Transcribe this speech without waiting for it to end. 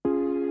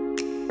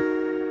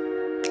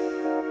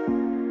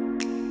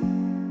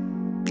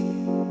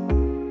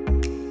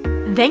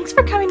Thanks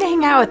for coming to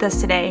hang out with us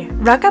today.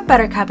 Ruck Up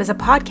Buttercup is a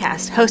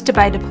podcast hosted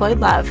by Deployed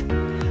Love.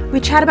 We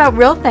chat about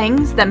real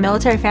things that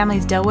military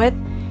families deal with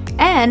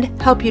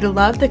and help you to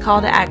love the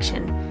call to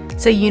action.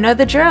 So you know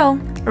the drill.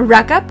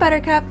 Ruck Up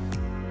Buttercup.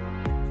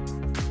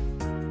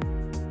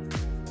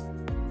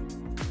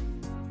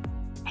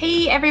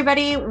 Hey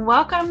everybody,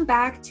 welcome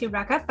back to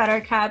Ruck Up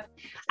Buttercup.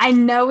 I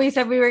know we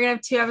said we were going to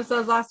have 2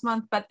 episodes last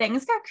month, but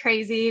things got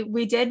crazy.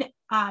 We did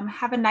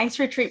have a nice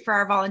retreat for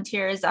our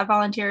volunteers. Our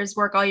volunteers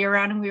work all year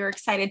round, and we were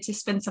excited to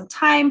spend some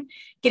time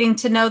getting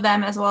to know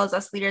them, as well as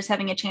us leaders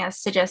having a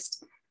chance to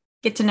just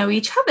get to know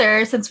each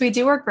other since we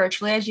do work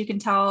virtually. As you can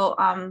tell,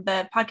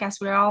 the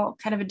podcast, we're all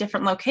kind of at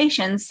different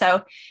locations.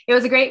 So it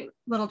was a great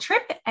little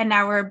trip. And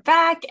now we're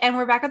back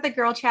with the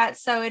girl chat.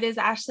 So it is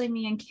Ashley,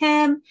 me, and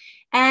Kim.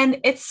 And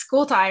it's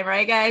school time,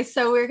 right, guys?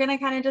 So we're going to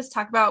kind of just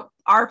talk about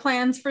our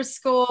plans for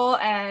school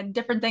and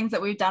different things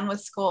that we've done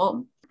with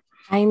school.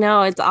 I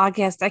know it's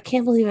August. I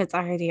can't believe it's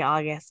already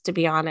August, to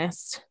be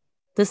honest.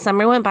 The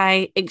summer went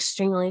by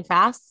extremely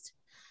fast,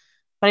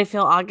 but I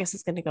feel August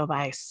is going to go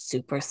by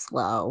super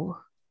slow.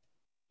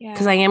 Yeah.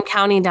 Because I am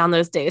counting down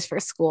those days for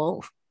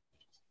school.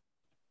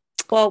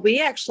 Well,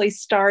 we actually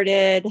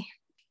started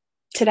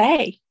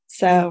today.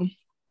 So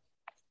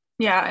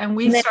yeah, and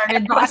we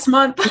started last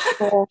month.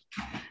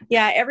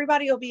 Yeah,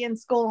 everybody will be in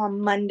school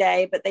on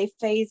Monday, but they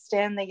phased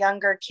in the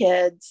younger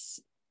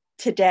kids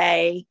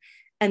today.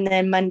 And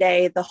then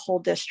Monday, the whole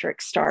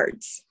district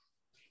starts.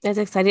 That's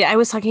exciting. I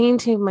was talking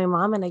to my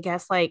mom, and I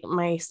guess like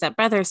my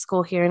stepbrother's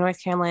school here in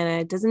North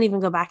Carolina doesn't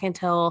even go back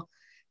until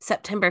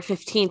September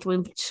 15th,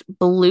 which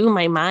blew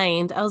my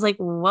mind. I was like,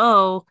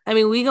 whoa. I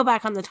mean, we go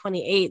back on the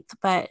 28th,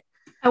 but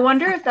I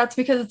wonder if that's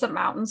because it's a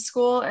mountain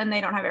school and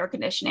they don't have air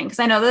conditioning. Because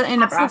I know that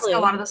in Nebraska, a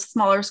lot of the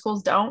smaller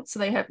schools don't, so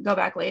they have to go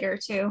back later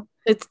too.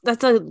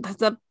 That's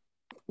a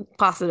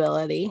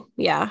possibility.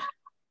 Yeah.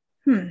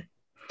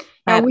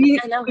 Yeah, we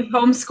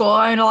homeschool.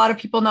 I mean, a lot of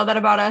people know that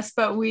about us,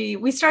 but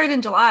we started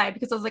in July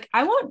because I was like,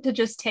 I want to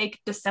just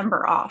take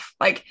December off.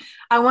 Like,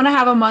 I want to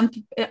have a month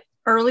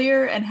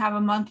earlier and have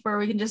a month where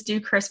we can just do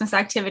Christmas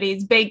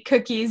activities, bake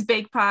cookies,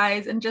 bake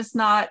pies, and just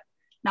not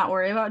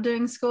worry about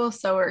doing school.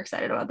 So we're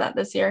excited about that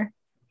this year.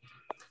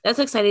 That's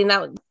exciting.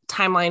 That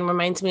timeline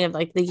reminds me of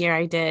like the year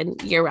I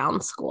did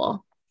year-round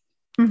school.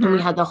 Mm-hmm. And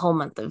we had the whole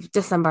month of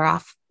December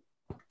off.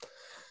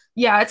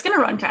 Yeah, it's going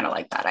to run kind of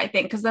like that, I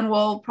think, because then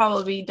we'll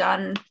probably be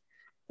done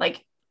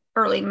like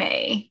early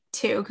May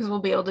too, because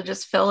we'll be able to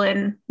just fill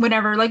in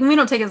whenever. Like, we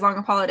don't take as long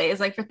of holidays.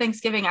 Like for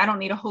Thanksgiving, I don't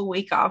need a whole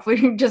week off.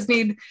 We just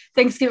need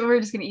Thanksgiving.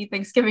 We're just going to eat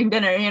Thanksgiving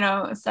dinner, you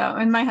know? So,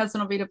 and my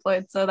husband will be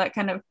deployed. So that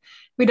kind of,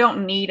 we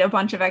don't need a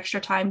bunch of extra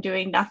time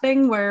doing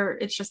nothing where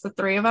it's just the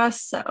 3 of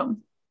us. So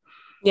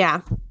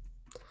yeah.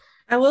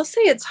 I will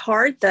say it's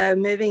hard though,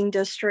 moving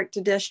district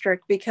to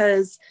district,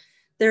 because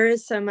there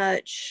is so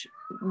much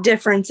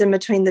difference in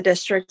between the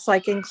districts.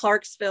 Like in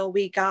Clarksville,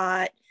 we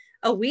got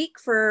a week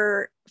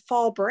for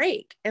fall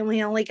break and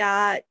we only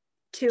got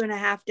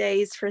 2.5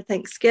 days for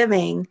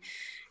Thanksgiving.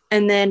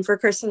 And then for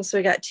Christmas,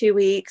 we got 2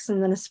 weeks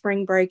and then a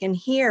spring break. And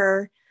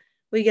here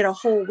we get a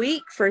whole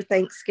week for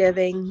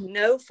Thanksgiving,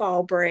 no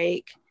fall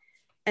break.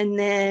 And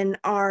then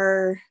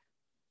our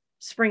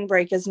spring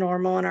break is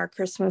normal and our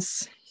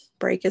Christmas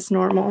break is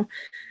normal.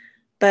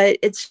 But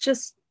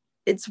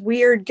it's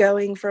weird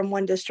going from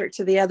one district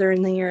to the other,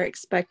 and then you're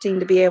expecting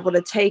to be able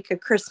to take a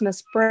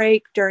Christmas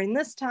break during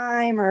this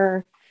time,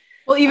 or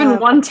even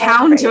one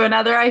town to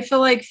another. I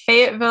feel like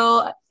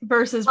Fayetteville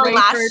versus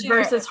Rayford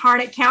versus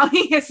Harnett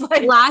County is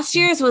like, last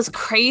year's was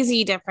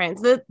crazy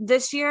different.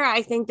 This year,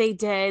 I think they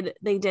did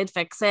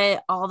fix it.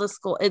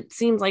 It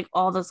seems like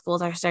all the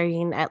schools are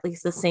starting at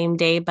least the same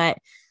day, but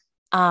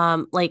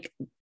like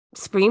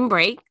spring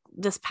break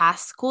this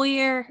past school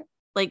year,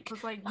 like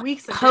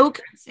weeks of Polk,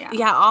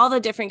 yeah, all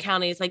the different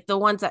counties, like the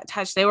ones that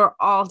touched, they were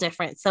all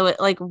different. So it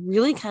like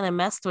really kind of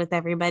messed with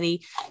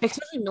everybody,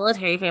 especially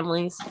military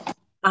families,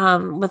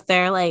 with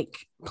their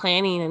like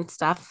planning and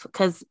stuff,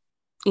 because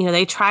you know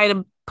they try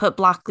to put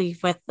block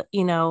leave with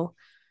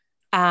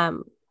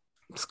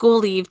school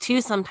leave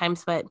too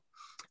sometimes, but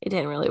it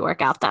didn't really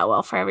work out that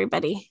well for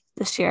everybody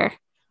this year.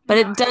 But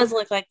it does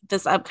look like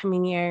this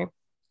upcoming year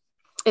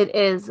it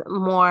is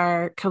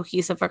more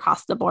cohesive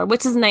across the board,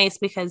 which is nice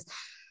because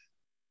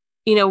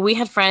you know we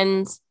had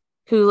friends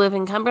who live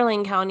in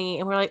Cumberland County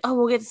and we're like, oh,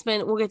 we'll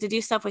get to do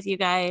stuff with you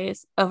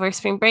guys over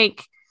spring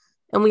break.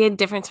 And we had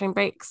different spring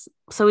breaks.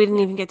 So we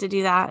didn't even get to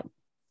do that.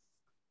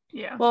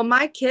 Yeah. Well,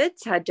 my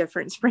kids had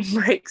different spring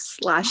breaks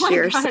last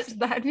year. Gosh,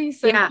 that'd be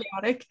so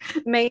chaotic.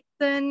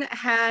 Mason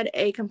had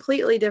a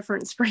completely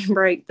different spring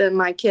break than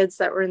my kids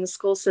that were in the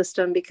school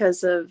system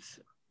because of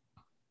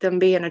them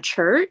being a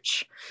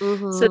church.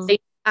 Mm-hmm. So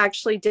they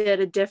actually did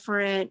a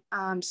different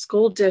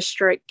school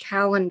district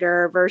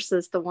calendar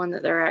versus the one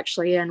that they're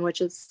actually in,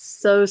 which is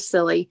so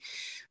silly.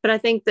 But I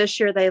think this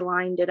year they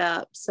lined it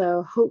up.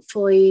 So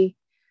hopefully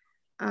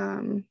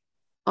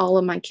all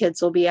of my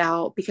kids will be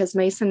out, because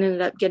Mason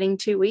ended up getting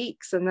 2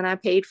 weeks, and then I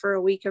paid for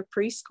a week of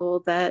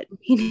preschool that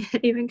he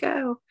didn't even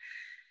go.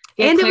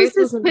 Yeah, and it was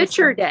his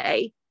picture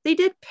day. they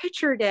did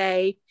picture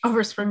day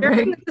over spring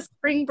during break. the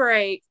spring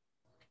break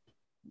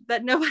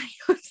that nobody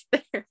was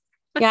there.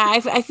 Yeah,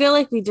 I feel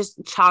like we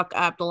just chalk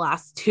up the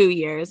last 2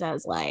 years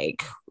as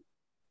like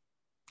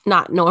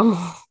not normal.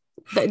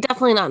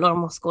 Definitely not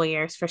normal school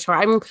years for sure.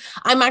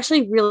 I'm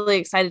actually really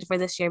excited for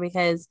this year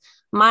because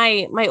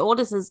my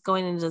oldest is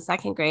going into the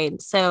second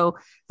grade. So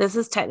this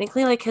is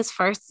technically like his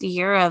first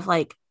year of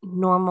like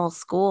normal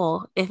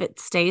school if it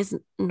stays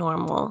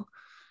normal.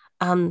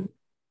 Um,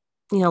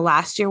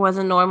 last year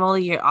wasn't normal.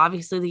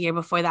 Obviously the year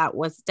before that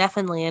was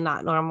definitely a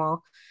not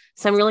normal.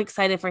 So I'm really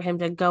excited for him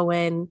to go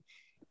in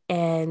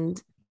and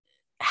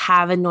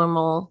have a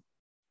normal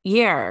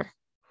year.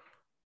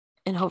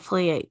 And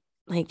hopefully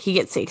like he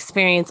gets to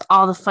experience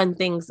all the fun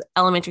things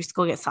elementary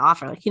school gets to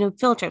offer, like,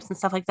 field trips and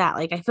stuff like that.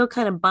 Like, I feel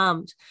kind of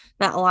bummed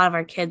that a lot of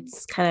our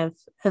kids kind of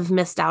have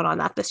missed out on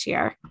that this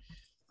year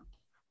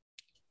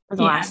for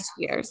the last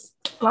years.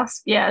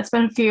 It's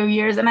been a few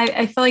years. And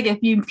I feel like if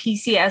you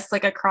PCS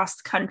like across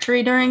the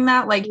country during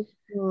that, like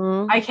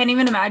I can't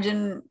even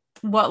imagine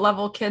what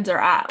level kids are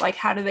at. Like,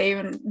 how do they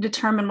even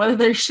determine whether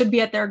they should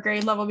be at their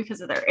grade level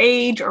because of their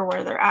age or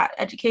where they're at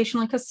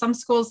educationally? Because some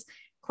schools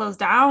closed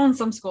down,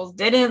 some schools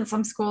didn't,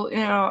 some school, it's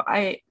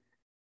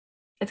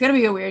going to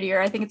be a weird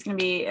year. I think it's going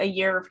to be a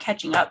year of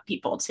catching up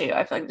people too.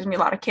 I feel like there's going to be a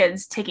lot of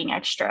kids taking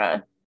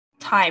extra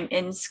time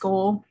in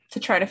school to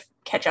try to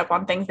catch up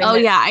on things.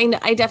 Yeah.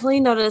 I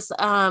definitely noticed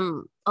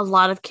a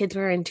lot of kids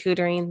were in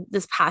tutoring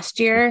this past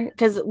year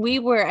because we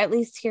were, at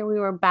least here, we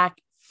were back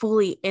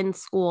fully in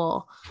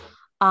school.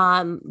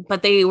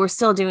 But they were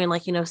still doing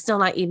like, still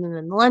not eating in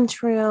the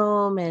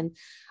lunchroom, and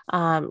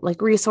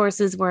like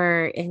resources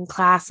were in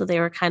class. So they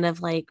were kind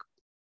of like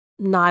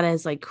not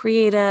as like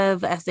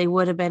creative as they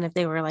would have been if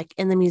they were like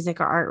in the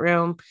music or art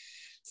room.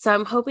 So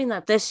I'm hoping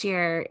that this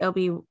year it'll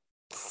be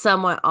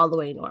somewhat all the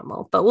way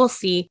normal, but we'll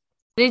see.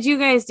 Did you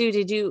guys do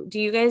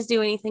you guys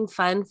do anything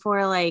fun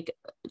for like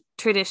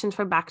traditions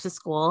for back to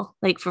school,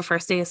 like for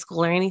first day of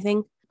school or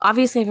anything?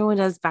 Obviously everyone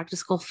does back to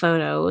school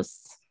photos,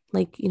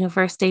 like,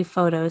 first day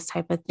photos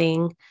type of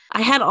thing.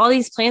 I had all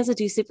these plans to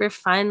do super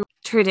fun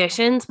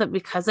traditions, but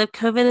because of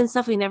COVID and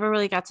stuff, we never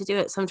really got to do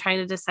it. So I'm trying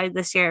to decide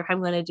this year if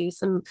I'm going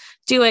to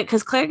do it,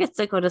 because Claire gets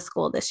to go to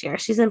school this year.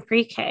 She's in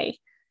pre-K.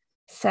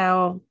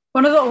 So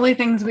one of the only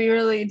things we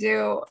really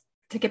do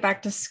to get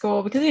back to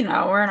school, because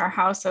we're in our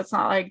house, so it's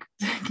not like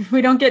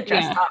we don't get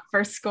dressed up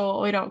for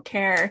school. We don't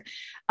care.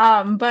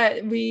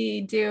 But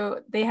they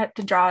have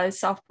to draw a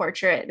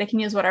self-portrait. They can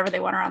use whatever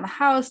they want around the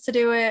house to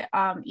do it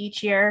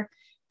each year,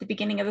 the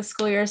beginning of the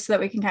school year, so that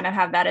we can kind of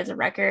have that as a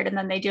record. And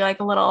then they do like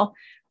a little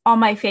all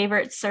my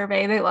favorites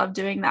survey. They love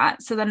doing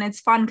that. So then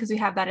it's fun because we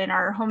have that in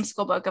our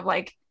homeschool book of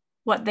like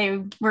what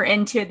they were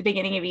into at the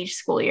beginning of each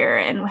school year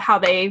and how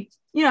they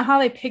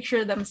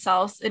picture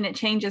themselves, and it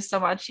changes so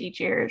much each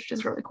year. It's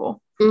just really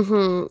cool.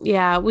 Mm-hmm.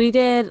 Yeah, we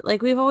did.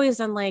 Like, we've always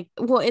done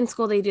in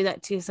school they do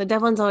that too. So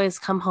Devlin's always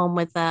come home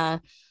with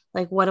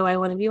like, what do I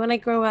want to be when I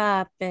grow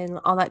up and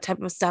all that type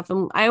of stuff.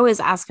 And I always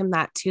ask him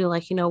that too.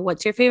 Like,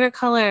 what's your favorite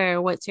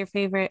color? What's your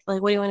favorite,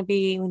 like, what do you want to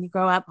be when you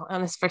grow up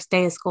on his first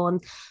day of school?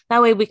 And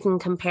that way we can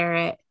compare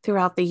it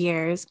throughout the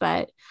years.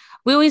 But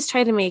we always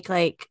try to make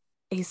like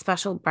a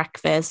special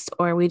breakfast,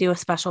 or we do a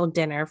special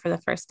dinner for the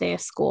first day of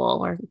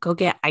school, or go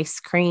get ice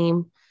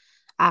cream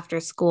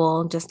after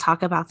school and just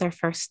talk about their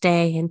first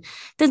day. And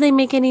did they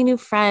make any new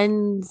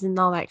friends and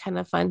all that kind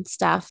of fun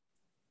stuff?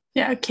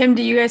 Yeah. Kim,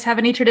 do you guys have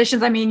any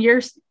traditions? I mean,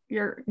 you're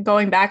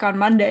going back on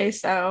Monday,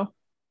 so.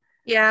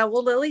 Yeah,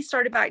 well, Lily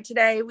started back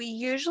today. We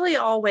usually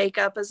all wake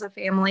up as a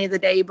family the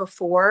day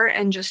before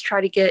and just try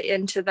to get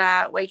into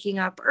that, waking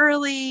up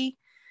early,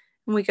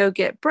 and we go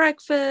get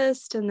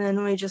breakfast, and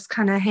then we just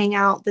kind of hang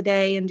out the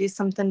day and do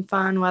something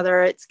fun,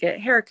 whether it's get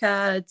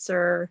haircuts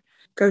or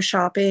go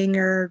shopping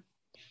or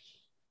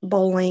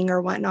bowling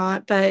or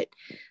whatnot. But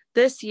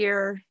this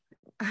year,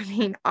 I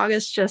mean,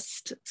 August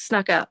just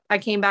snuck up. I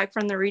came back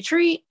from the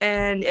retreat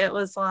and it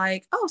was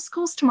like, oh,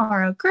 school's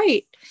tomorrow.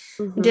 Great.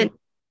 Mm-hmm. Didn't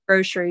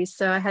groceries,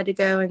 so I had to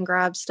go and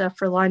grab stuff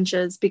for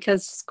lunches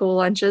because school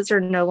lunches are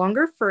no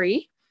longer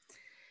free.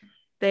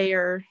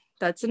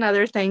 That's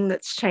another thing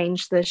that's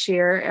changed this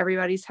year.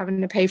 Everybody's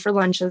having to pay for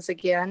lunches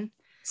again.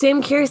 So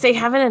I'm curious, they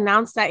haven't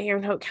announced that here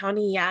in Hope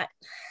County yet,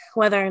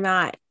 whether or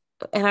not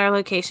in our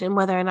location,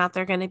 whether or not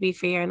they're going to be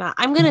free or not.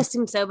 I'm going to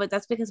assume so, but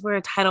that's because we're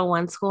a Title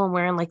I school and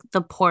we're in like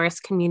the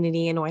poorest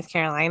community in North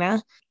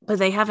Carolina. But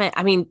they haven't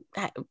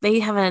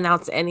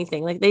announced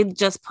anything. Like, they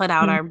just put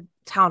out our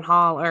town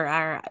hall, or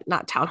our,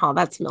 not town hall,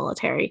 that's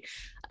military,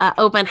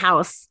 open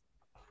house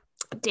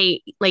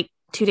date like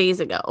 2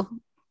 days ago.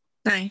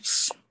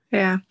 Nice.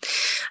 Yeah.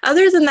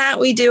 Other than that,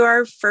 we do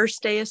our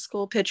first day of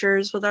school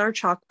pictures with our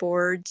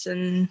chalkboards,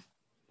 and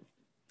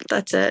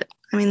that's it.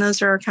 I mean,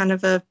 those are kind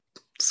of a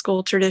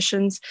school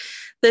traditions.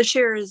 This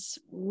year is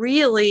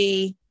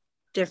really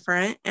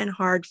different and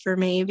hard for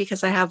me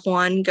because I have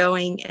one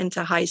going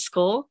into high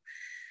school,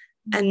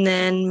 and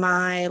then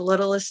my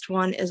littlest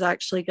one is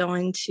actually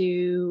going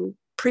to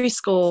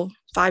preschool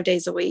 5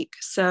 days a week.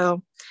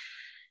 So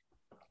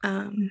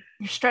you're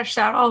stretched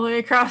out all the way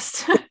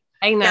across.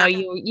 I know,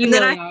 yeah. you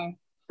really are.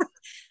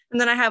 And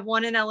then I have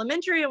one in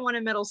elementary and one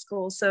in middle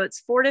school. So it's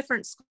 4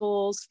 different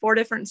schools, 4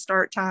 different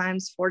start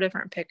times, 4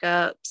 different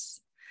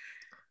pickups.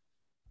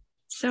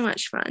 So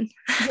much fun.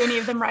 Do any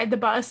of them ride the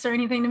bus or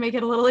anything to make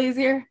it a little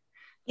easier?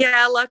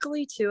 Yeah,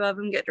 luckily 2 of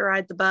them get to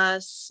ride the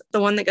bus.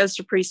 The one that goes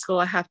to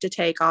preschool, I have to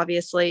take,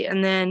 obviously.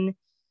 And then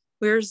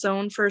we're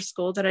zoned for a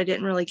school that I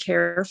didn't really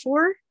care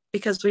for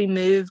because we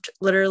moved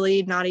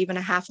literally not even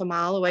a half a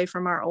mile away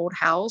from our old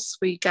house.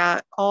 We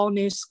got all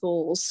new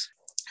schools.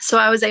 So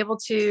I was able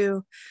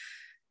to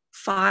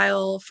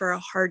file for a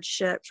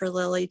hardship for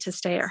Lily to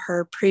stay at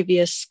her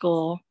previous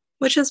school,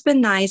 which has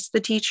been nice.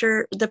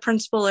 The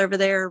principal over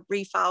there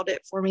refiled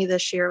it for me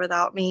this year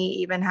without me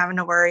even having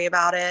to worry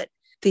about it.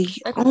 The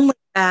only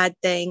bad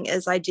thing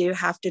is I do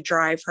have to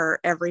drive her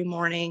every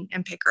morning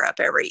and pick her up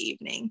every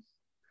evening.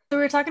 So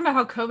we were talking about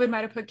how COVID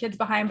might have put kids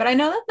behind, but I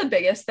know that the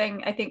biggest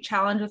thing, I think,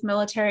 challenge with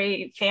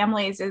military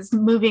families is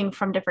moving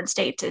from different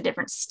state to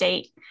different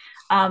state.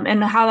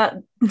 And how that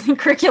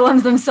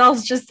curriculums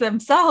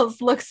themselves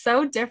look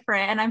so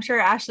different. And I'm sure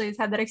Ashley's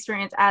had that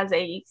experience as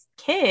a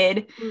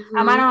kid. Mm-hmm.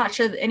 I'm not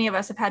sure that any of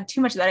us have had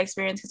too much of that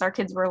experience because our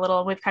kids were little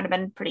and we've kind of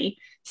been pretty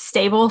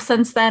stable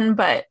since then.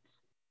 But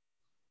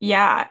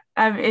yeah,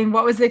 I mean,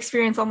 what was the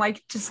experience on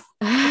like just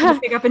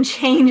pick up and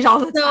change all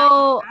the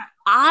time?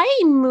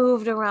 I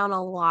moved around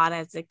a lot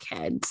as a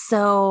kid.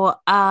 So,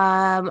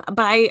 but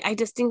I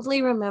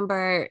distinctly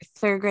remember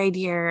 3rd grade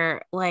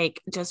year,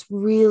 like just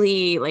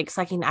really like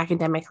sucking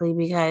academically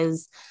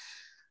because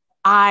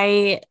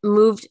I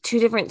moved 2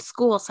 different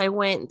schools. So I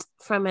went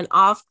from an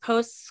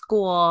off-post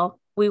school.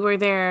 We were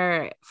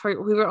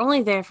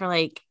only there for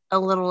like a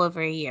little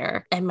over a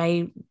year. And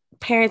my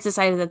parents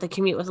decided that the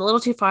commute was a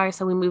little too far.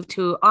 So we moved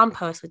to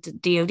on-post with the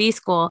DoD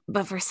school.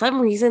 But for some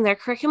reason, their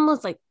curriculum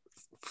was like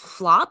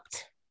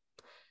flopped.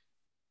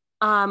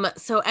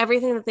 So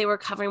everything that they were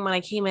covering when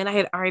I came in, I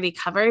had already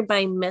covered, but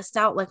I missed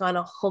out like on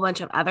a whole bunch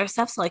of other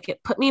stuff. So like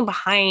it put me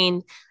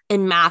behind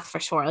in math for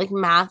sure. Like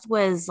math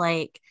was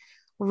like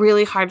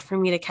really hard for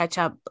me to catch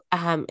up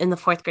in the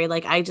 4th grade.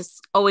 Like I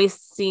just always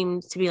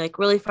seemed to be like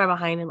really far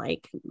behind in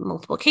like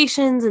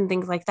multiplications and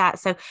things like that.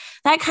 So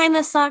that kind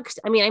of sucked.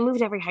 I mean, I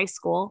moved every high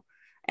school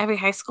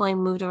I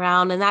moved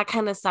around, and that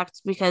kind of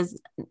sucked because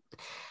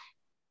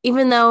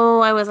even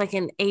though I was like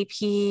an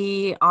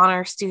AP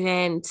honor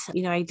student,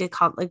 you know, I did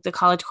like the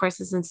college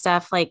courses and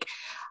stuff, like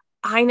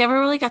I never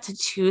really got to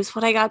choose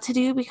what I got to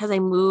do because I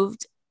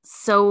moved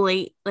so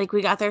late. Like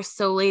we got there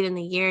so late in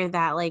the year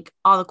that like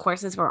all the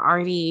courses were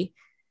already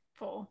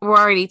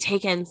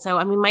taken. So,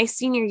 I mean, my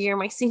senior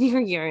year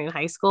in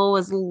high school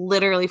was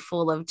literally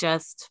full of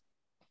just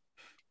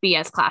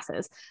BS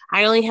classes.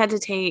 I only had to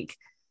take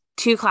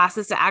 2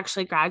 classes to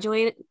actually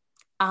graduate.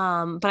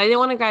 But I didn't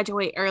want to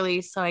graduate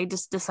early, so I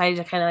just decided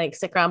to kind of like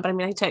stick around. But I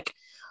mean, I took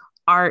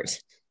art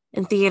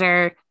and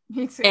theater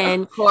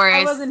and chorus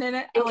I wasn't in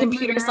it. and like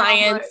computer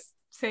science.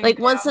 Like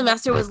one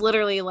semester was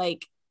literally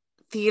like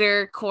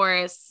theater,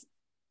 chorus,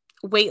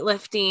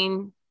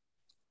 weightlifting.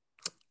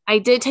 I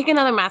did take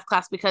another math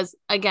class because,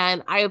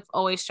 again, I've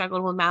always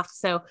struggled with math.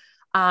 So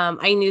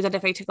I knew that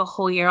if I took a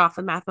whole year off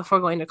of math before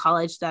going to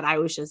college, that I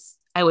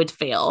would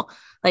fail,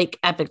 like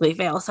epically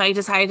fail. So I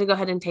decided to go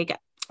ahead and take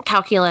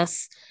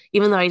calculus,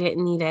 even though I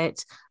didn't need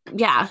it.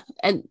 Yeah.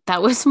 And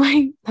that was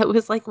my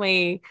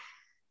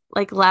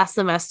last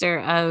semester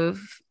of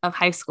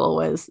high school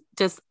was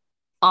just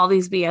all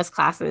these BS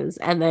classes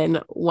and then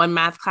one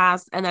math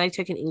class. And then I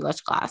took an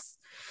English class.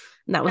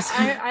 And that was,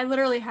 I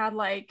literally had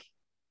like,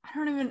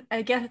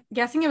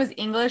 guessing it was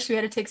English. We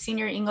had to take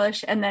senior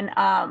English and then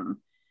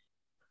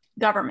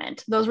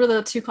government. Those were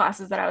the 2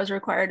 classes that I was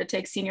required to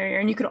take senior year,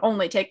 and you could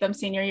only take them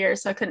senior year.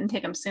 So I couldn't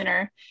take them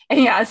sooner.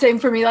 And yeah, same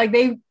for me. Like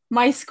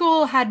my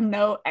school had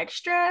no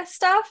extra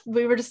stuff.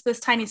 We were just this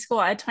tiny school.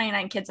 I had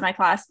 29 kids in my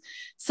class.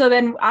 So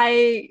then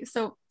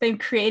they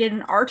created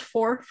an art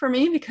for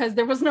me because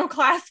there was no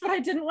class, but I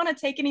didn't want to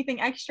take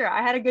anything extra.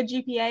 I had a good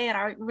GPA and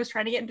I was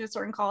trying to get into a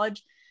certain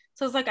college.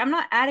 So it's like, I'm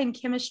not adding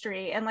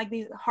chemistry and like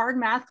these hard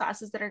math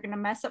classes that are going to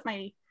mess up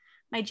my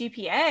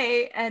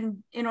GPA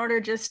and in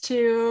order just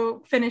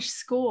to finish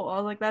school. I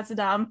was like, that's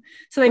dumb.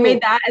 So they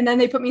made that, and then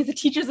they put me as a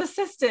teacher's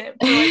assistant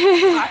for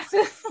like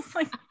classes.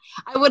 Like,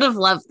 I would have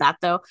loved that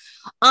though.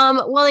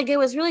 Well, like it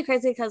was really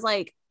crazy because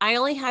like I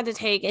only had to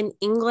take an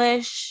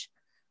English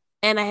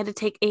and I had to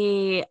take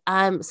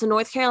so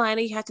North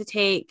Carolina, you have to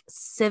take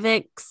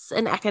civics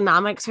and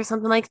economics or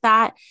something like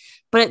that,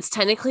 but it's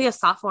technically a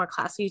sophomore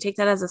class. So you take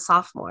that as a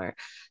sophomore.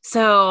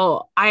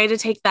 So I had to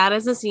take that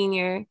as a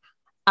senior.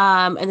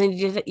 And then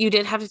you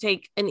did have to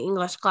take an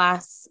English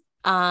class.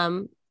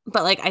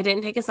 But like I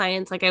didn't take a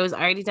science, like I was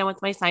already done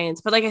with my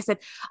science. But like I said,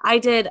 I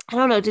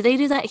don't know, do they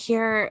do that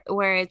here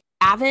where it's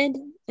AVID?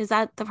 Is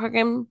that the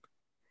program?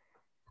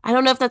 I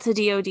don't know if that's a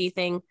DoD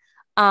thing.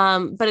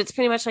 But it's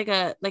pretty much like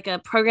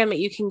a program that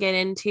you can get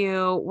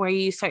into where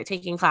you start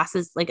taking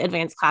classes, like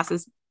advanced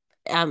classes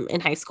in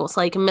high school.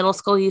 So like in middle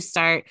school you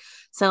start.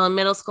 So in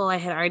middle school I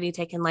had already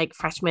taken like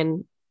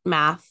freshman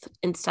math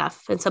and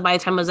stuff. And so by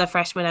the time I was a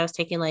freshman, I was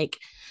taking like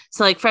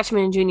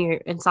freshman and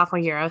junior and sophomore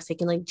year, I was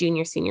taking like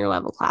junior, senior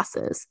level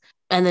classes.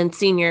 And then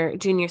junior,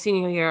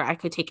 senior year, I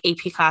could take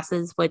AP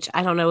classes, which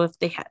I don't know if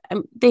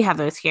they have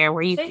those here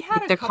where you They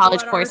had their a couple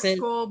college at our courses.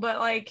 school, but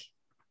like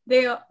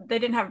they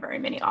didn't have very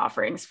many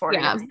offerings for it.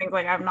 Yeah. I think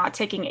like I'm not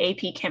taking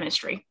AP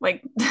chemistry.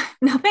 Like,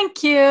 no,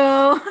 thank you.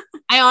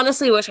 I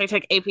honestly wish I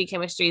took AP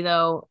chemistry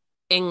though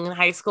in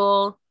high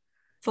school.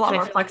 It's a lot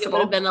more It would flexible.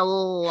 have been a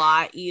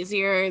lot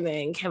easier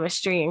than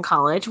chemistry in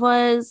college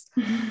was.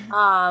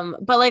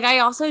 But like I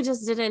also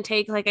just didn't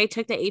take, like, I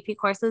took the AP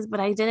courses, but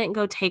I didn't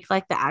go take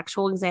like the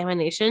actual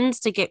examinations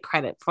to get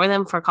credit for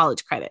them for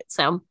college credit.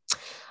 So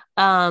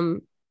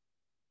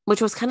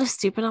which was kind of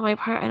stupid on my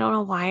part. I don't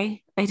know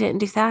why I didn't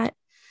do that.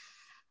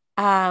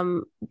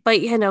 But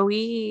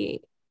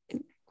we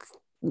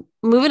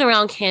moving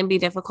around can be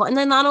difficult. And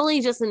then not only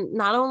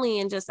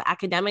in just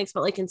academics,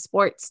 but like in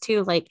sports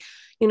too. Like,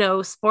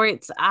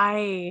 sports,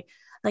 I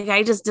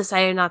just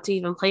decided not to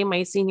even play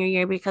my senior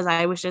year because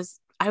I was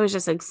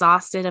just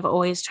exhausted of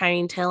always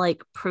trying to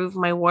like prove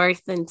my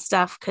worth and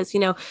stuff. Cause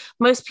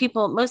most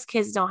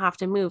kids don't have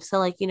to move. So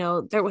like,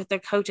 they're with their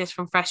coaches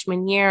from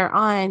freshman year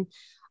on.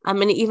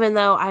 And even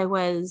though I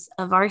was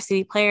a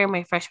varsity player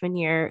my freshman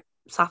year,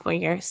 sophomore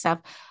year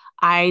stuff,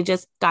 I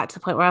just got to the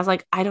point where I was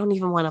like, I don't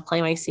even want to play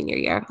my senior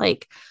year.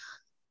 Like,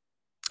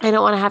 I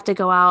don't want to have to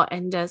go out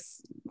and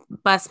just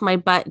bust my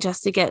butt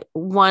just to get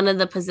one of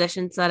the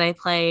positions that I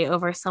play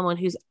over someone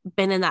who's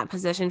been in that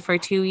position for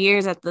 2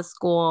 years at the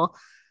school.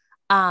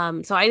 So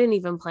I didn't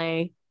even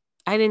play.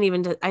 I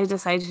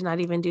decided to not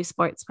even do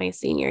sports my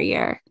senior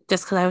year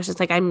just because I was just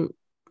like, I'm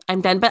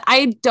done. But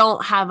I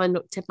don't have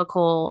a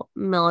typical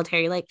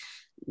military, like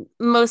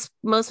most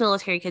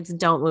military kids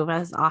don't move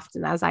as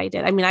often as I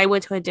did. I mean, I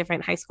went to a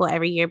different high school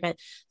every year, but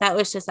that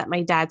was just at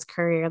my dad's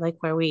career, like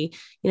where we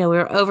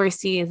were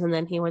overseas, and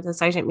then he went to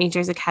Sergeant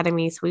Major's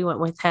Academy. So we went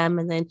with him,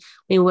 and then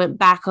we went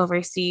back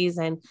overseas,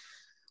 and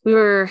we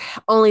were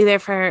only there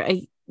for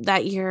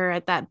that year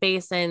at that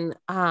base. And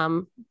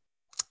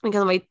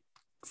because my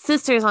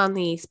sister's on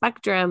the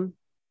spectrum,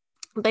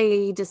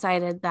 they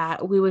decided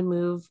that we would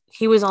move.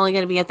 He was only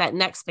going to be at that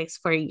next base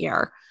for a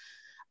year.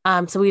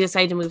 So we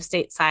decided to move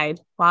stateside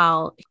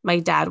while my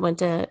dad went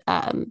to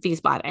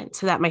Wiesbaden,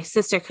 so that my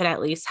sister could at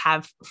least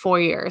have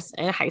 4 years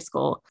in high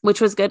school, which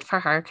was good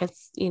for her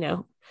because,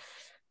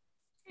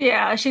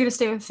 Yeah, she could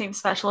stay with the same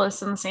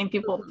specialists and the same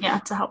people,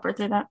 to help her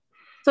through that.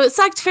 So it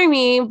sucked for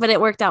me, but it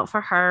worked out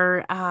for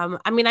her.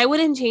 I mean, I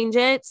wouldn't change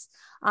it.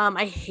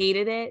 I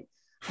hated it.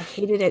 I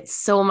hated it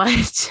so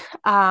much.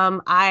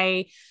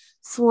 I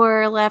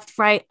swore left,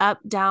 right, up,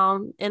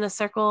 down in a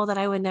circle that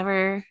I would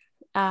never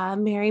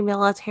marry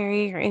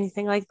military or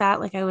anything like that.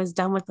 Like I was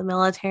done with the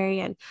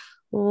military, and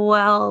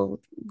well,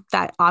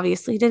 that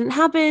obviously didn't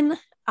happen.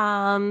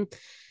 But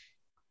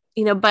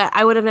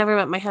I would have never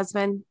met my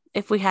husband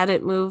if we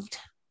hadn't moved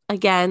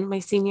again my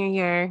senior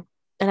year,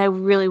 and I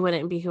really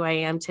wouldn't be who I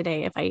am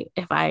today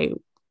if I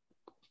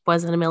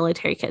wasn't a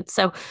military kid.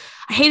 So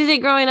I hated it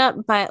growing up,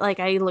 but like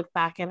I look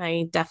back and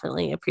I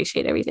definitely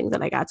appreciate everything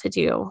that I got to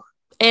do.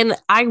 And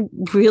I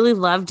really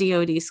love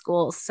DoD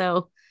schools.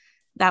 So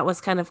that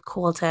was kind of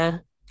cool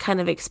to kind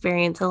of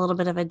experience a little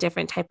bit of a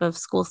different type of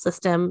school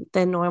system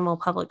than normal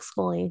public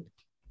schooling.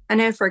 I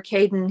know for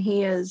Caden,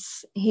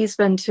 he's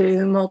been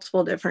to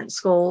multiple different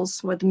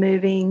schools with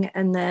moving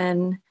and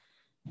then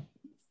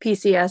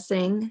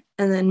PCSing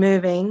and then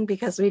moving,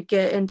 because we'd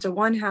get into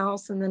one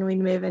house and then we'd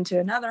move into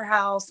another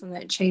house, and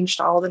then it changed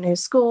all the new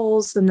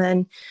schools, and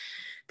then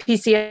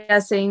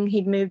PCSing,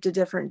 he'd moved to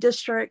different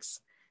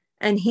districts,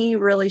 and he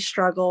really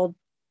struggled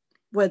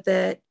with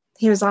it.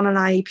 He was on an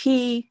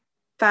IEP,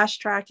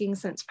 fast tracking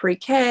since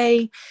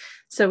pre-K.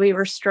 So we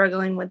were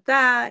struggling with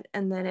that.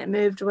 And then it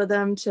moved with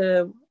him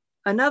to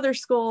another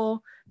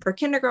school for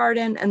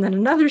kindergarten, and then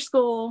another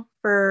school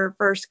for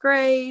first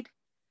grade.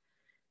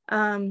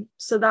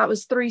 So that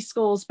was 3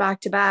 schools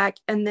back to back.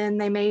 And then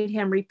they made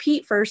him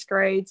repeat first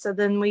grade. So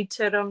then we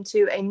took him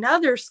to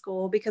another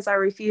school because I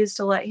refused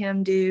to let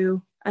him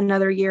do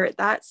another year at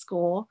that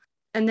school.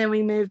 And then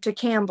we moved to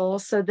Campbell.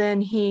 So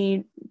then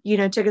he,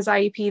 took his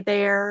IEP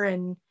there.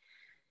 And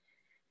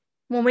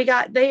when we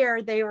got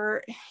there, they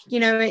were,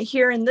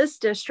 here in this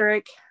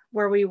district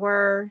where we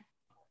were,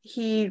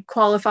 he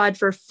qualified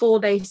for full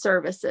day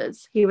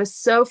services. He was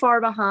so far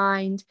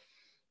behind.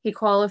 He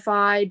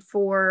qualified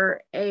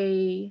for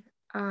a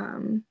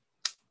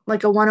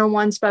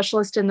one-on-one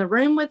specialist in the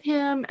room with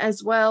him,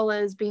 as well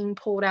as being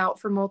pulled out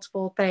for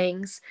multiple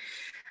things.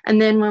 And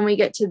then when we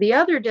get to the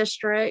other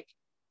district,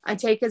 I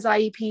take his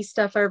IEP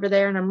stuff over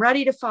there, and I'm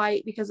ready to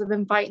fight because I've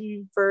been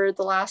fighting for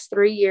the last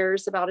 3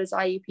 years about his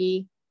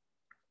IEP.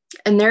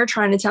 And they're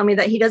trying to tell me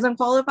that he doesn't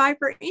qualify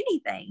for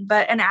anything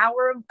but an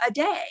hour a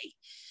day.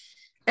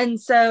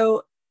 And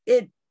so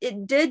it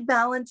did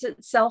balance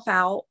itself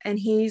out, and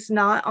he's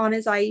not on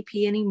his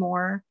IEP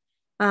anymore.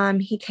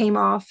 He came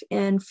off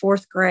in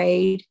 4th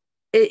grade.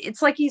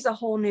 It's like he's a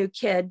whole new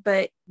kid,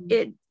 but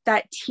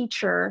that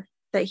teacher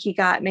that he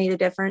got made a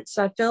difference.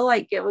 So I feel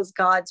like it was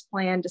God's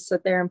plan to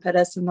sit there and put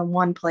us in the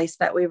one place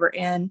that we were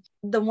in.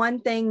 The one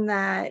thing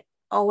that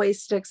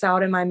always sticks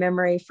out in my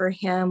memory for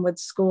him with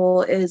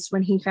school is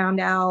when he found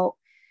out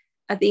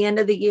at the end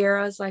of the year,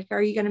 I was like,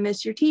 are you going to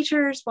miss your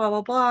teachers? Blah,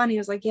 blah, blah. And he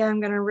was like, yeah,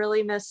 I'm going to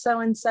really miss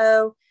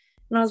so-and-so.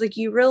 And I was like,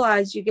 you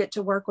realize you get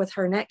to work with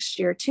her next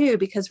year too,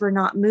 because we're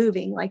not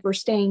moving, like we're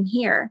staying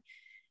here.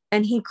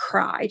 And he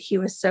cried. He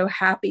was so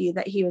happy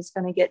that he was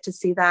going to get to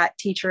see that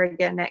teacher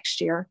again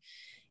next year.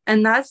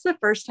 And that's the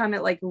first time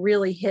it like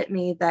really hit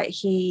me that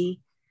he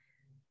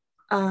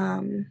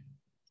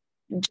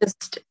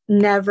just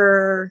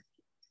never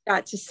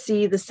got to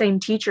see the same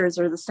teachers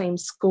or the same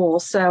school.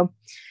 So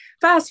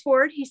fast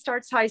forward, he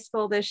starts high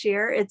school this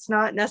year. It's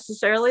not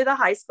necessarily the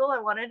high school I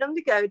wanted him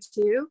to go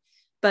to,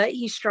 but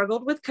he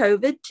struggled with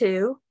COVID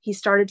too. He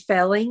started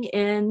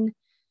failing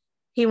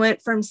he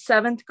went from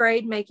 7th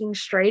grade making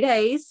straight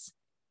A's,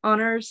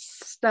 honors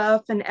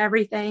stuff and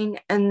everything.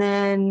 And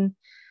then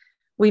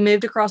we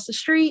moved across the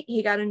street.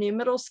 He got a new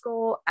middle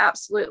school,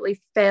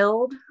 absolutely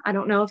failed. I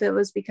don't know if it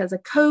was because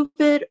of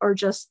COVID or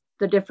just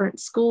the different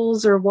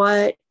schools or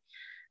what,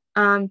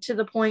 to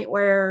the point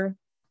where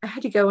I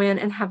had to go in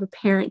and have a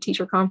parent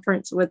teacher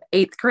conference with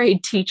 8th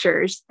grade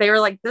teachers. They were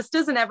like, this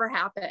doesn't ever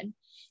happen.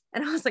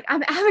 And I was like,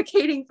 I'm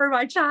advocating for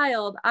my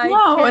child.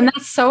 No, and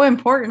that's so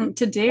important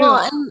to do. Well,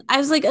 and I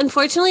was like,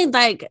 unfortunately,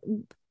 like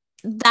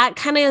that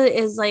kind of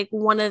is like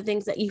one of the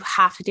things that you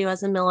have to do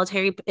as a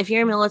military. If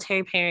you're a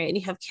military parent and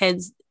you have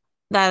kids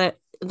that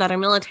are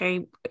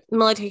military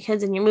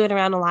kids and you're moving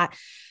around a lot,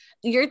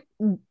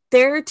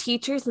 their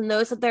teachers and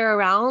those that they're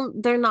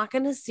around, they're not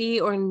going to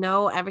see or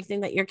know everything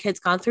that your kid's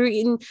gone through.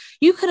 And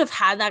you could have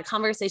had that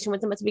conversation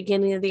with them at the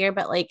beginning of the year,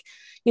 but like,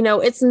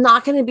 it's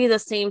not going to be the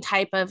same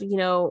type of,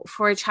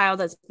 for a child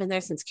that's been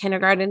there since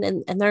kindergarten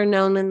and they're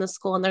known in the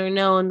school and they're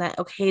known that,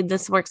 okay,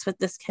 this works with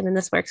this kid and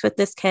this works with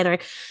this kid, or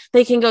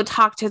they can go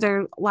talk to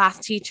their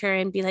last teacher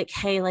and be like,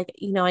 hey, like,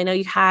 I know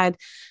you had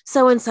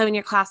so-and-so in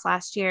your class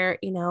last year,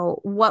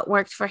 what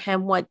worked for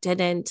him, what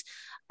didn't.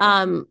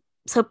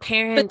 So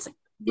parents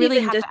really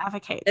have to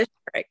advocate.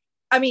 District.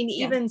 I mean,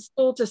 even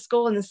school to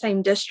school in the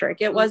same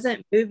district. It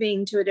wasn't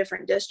moving to a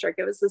different district.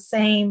 It was the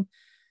same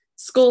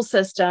school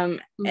system.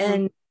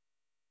 And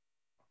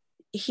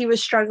he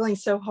was struggling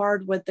so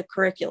hard with the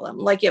curriculum.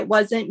 Like it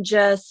wasn't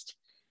just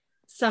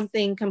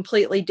something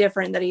completely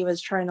different that he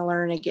was trying to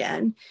learn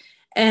again.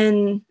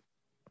 And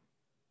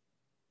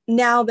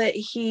now that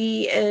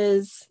he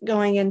is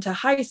going into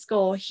high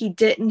school, he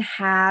didn't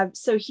have,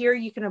 so here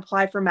you can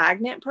apply for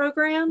magnet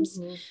programs.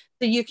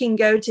 So you can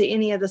go to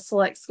any of the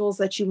select schools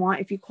that you want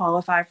if you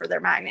qualify for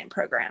their magnet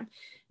program.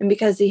 And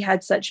because he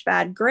had such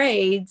bad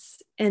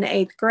grades in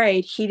 8th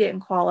grade, he didn't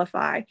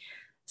qualify.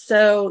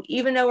 So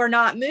even though we're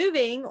not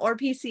moving or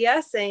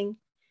PCSing,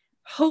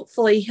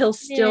 hopefully he'll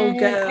still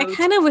go. I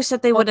kind of wish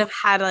that they would have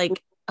had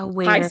like a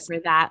waiver for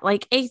that.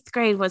 Like 8th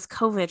grade was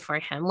COVID for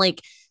him.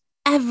 Like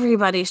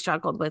everybody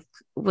struggled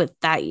with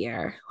that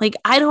year. Like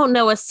I don't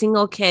know a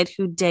single kid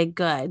who did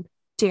good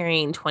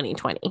during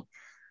 2020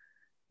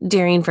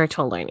 during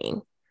virtual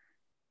learning.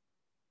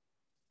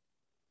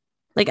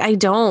 Like I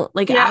don't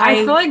like. Yeah, I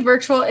feel like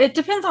virtual, it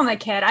depends on the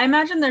kid. I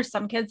imagine there's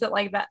some kids that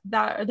like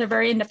that they're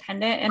very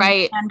independent and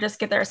can just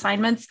get their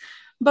assignments.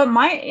 But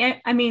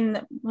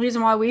the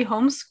reason why we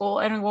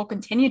homeschool and will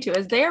continue to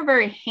is they are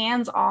very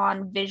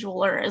hands-on visual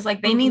learners.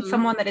 Like they need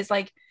someone that is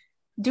like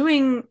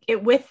doing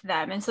it with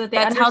them, and so that they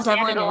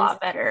understand it a lot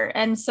better.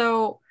 And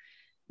so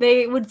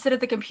they would sit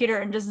at the computer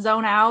and just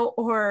zone out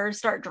or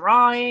start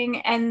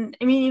drawing. And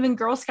I mean, even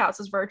Girl Scouts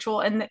was virtual,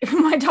 and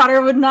my daughter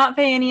would not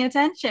pay any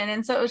attention.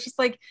 And so it was just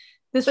like,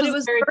 it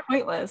was very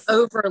pointless.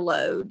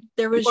 Overload.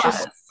 There was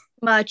just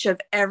much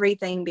of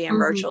everything being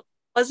virtual.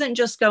 It wasn't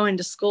just going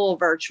to school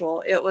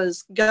virtual. It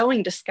was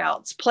going to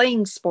Scouts,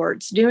 playing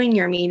sports, doing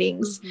your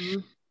meetings.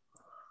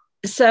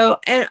 So,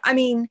 and I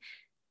mean,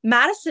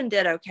 Madison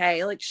did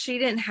okay. Like she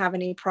didn't have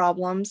any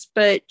problems,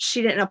 but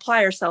she didn't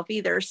apply herself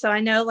either. So I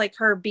know like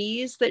her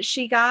B's that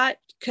she got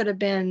could have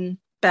been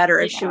better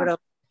if she would have.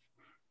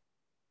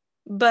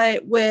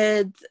 But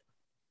with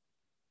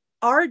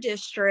our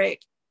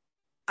district,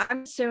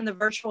 I'm assuming the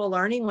virtual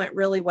learning went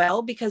really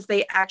well because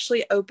they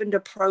actually opened a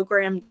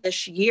program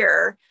this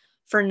year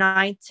for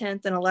 9th,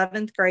 10th, and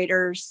 11th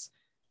graders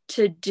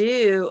to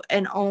do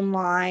an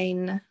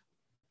online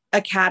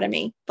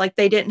academy. Like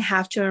they didn't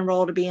have to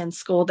enroll to be in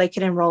school. They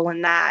could enroll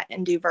in that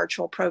and do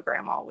virtual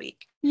program all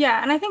week.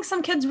 Yeah. And I think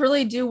some kids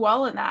really do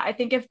well in that. I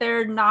think if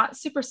they're not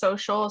super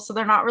social, so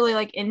they're not really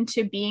like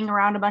into being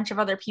around a bunch of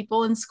other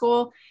people in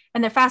school,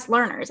 and they're fast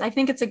learners, I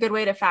think it's a good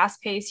way to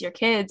fast pace your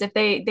kids. If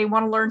they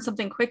want to learn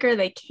something quicker,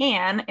 they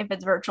can, if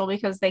it's virtual,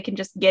 because they can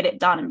just get it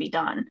done and be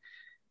done.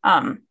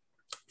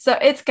 So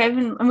it's good.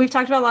 And we've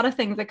talked about a lot of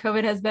things that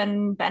COVID has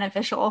been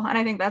beneficial. And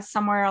I think that's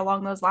somewhere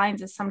along those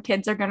lines is some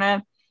kids are going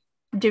to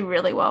do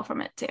really well from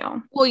it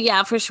too. Well,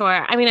 yeah, for sure.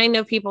 I mean, I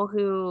know people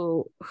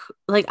who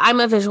like, I'm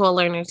a visual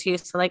learner too.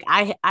 So like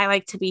I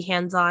like to be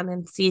hands-on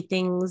and see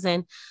things,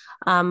 and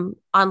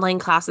online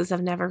classes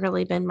have never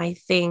really been my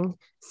thing.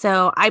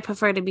 So I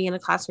prefer to be in a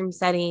classroom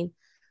setting,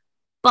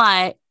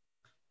 but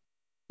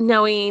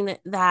knowing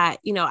that,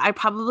 I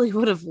probably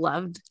would have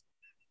loved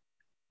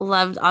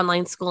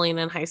online schooling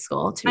in high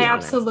school. I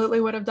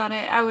absolutely would have done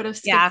it. I would have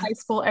skipped high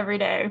school every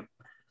day.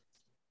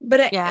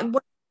 But Yeah.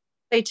 what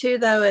I say too,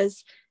 though,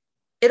 is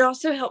it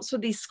also helps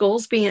with these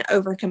schools being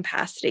over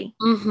capacity.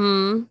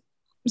 Mm-hmm.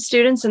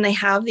 Students, and they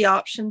have the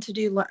option to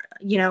do,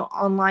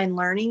 online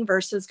learning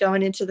versus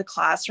going into the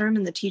classroom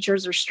and the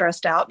teachers are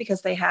stressed out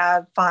because they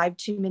have 5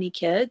 too many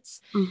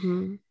kids.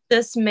 Mm-hmm.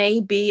 This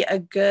may be a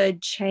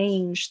good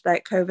change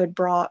that COVID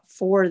brought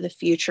for the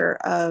future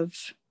of,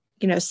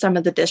 some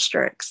of the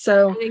districts.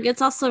 So I think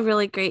it's also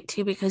really great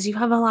too, because you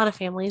have a lot of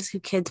families who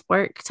kids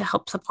work to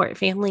help support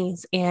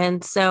families.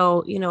 And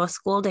so, a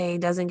school day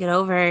doesn't get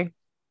over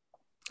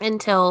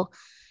until,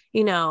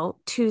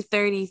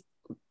 2:30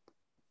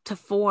 to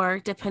 4,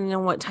 depending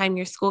on what time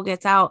your school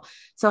gets out.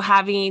 So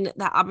having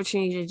that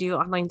opportunity to do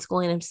online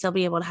schooling and still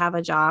be able to have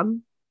a job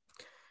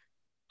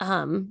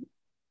um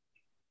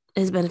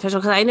is beneficial.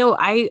 Because I know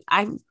I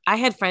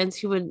had friends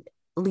who would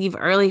leave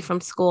early from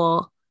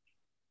school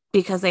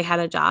because they had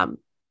a job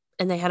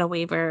and they had a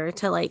waiver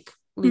to like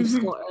leave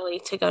school early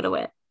to go to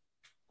it.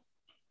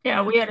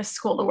 Yeah, we had a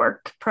school to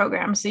work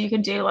program. So you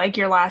could do like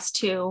your last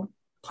 2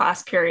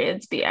 class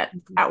periods be at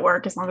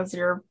work as long as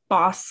your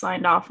boss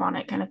signed off on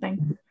it, kind of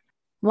thing.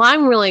 Well,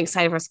 I'm really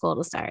excited for school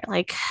to start.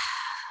 Like,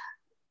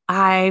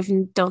 I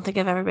don't think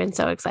I've ever been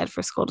so excited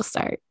for school to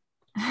start.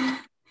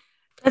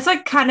 That's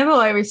like kind of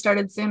why we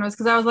started soon, was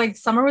because I was like,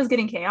 summer was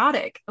getting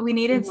chaotic. We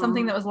needed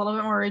something that was a little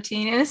bit more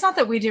routine. And it's not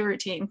that we do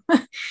routine.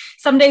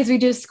 Some days we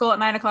do school at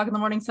 9 o'clock in the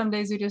morning. Some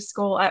days we do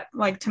school at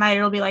like tonight,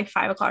 it'll be like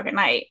 5 o'clock at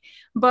night.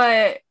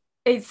 But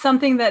it's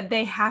something that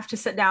they have to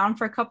sit down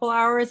for a couple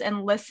hours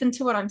and listen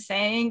to what I'm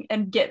saying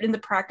and get in the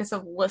practice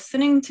of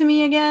listening to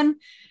me again.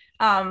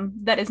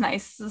 That is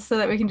nice, so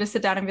that we can just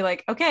sit down and be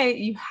like, okay,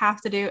 you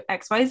have to do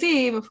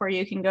XYZ before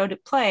you can go to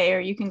play or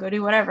you can go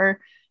do whatever.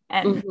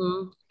 And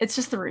it's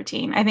just the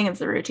routine. I think it's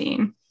the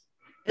routine.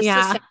 It's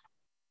the same,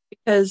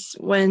 because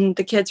when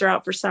the kids are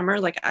out for summer,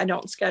 like I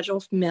don't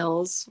schedule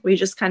meals. We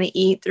just kind of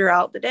eat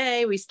throughout the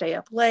day. We stay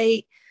up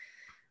late.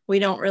 We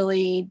don't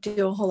really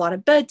do a whole lot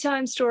of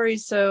bedtime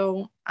stories.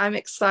 So I'm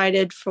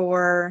excited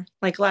for,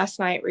 like, last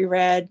night we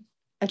read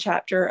a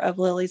chapter of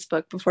Lily's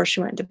book before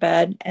she went to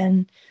bed,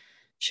 and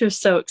she was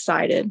so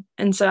excited.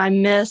 And so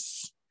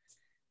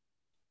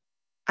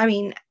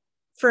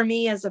for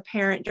me as a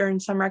parent during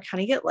summer, I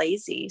kind of get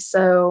lazy.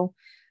 So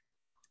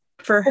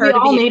for her we to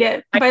all be need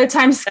it. By the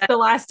time the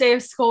last day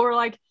of school, we're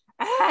like,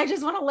 I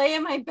just want to lay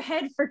in my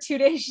bed for 2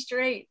 days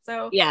straight.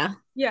 So yeah,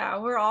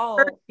 we're all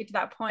get to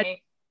that point.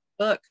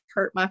 Book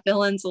hurt my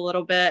feelings a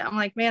little bit. I'm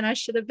like, man, I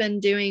should have been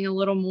doing a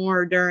little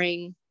more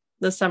during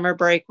the summer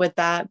break with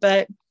that.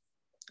 But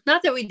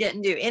not that we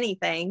didn't do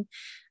anything.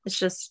 It's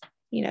just,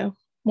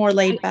 more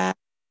laid back.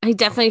 I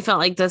definitely felt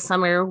like the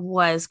summer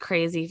was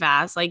crazy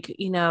fast. Like,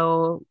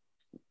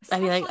 I'd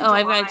be like, oh,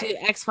 I've got to do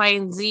X, Y,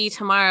 and Z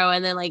tomorrow.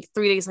 And then like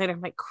 3 days later, I'm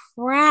like,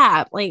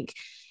 crap, like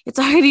it's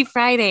already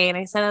Friday. And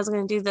I said I was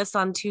going to do this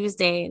on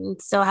Tuesday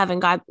and still haven't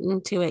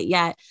gotten to it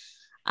yet.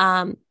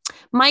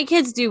 My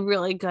kids do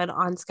really good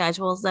on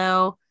schedules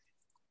though.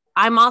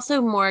 I'm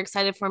also more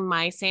excited for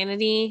my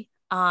sanity.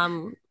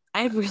 I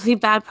had really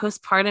bad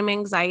postpartum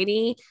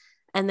anxiety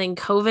and then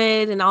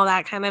COVID and all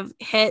that kind of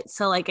hit.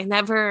 So like I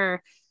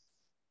never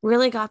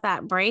really got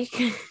that break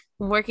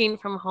working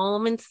from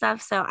home and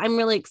stuff. So I'm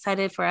really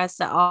excited for us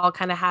to all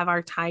kind of have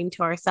our time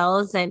to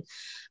ourselves and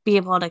be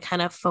able to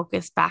kind of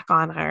focus back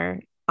on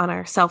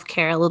our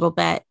self-care a little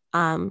bit.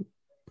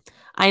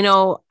 I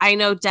know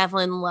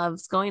Devlin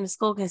loves going to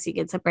school because he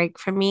gets a break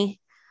from me.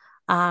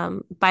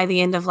 By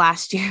the end of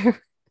last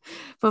year,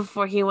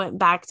 before he went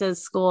back to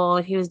school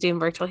and he was doing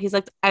virtual, he's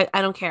like,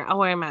 I don't care. I'll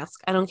wear a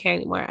mask. I don't care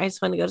anymore. I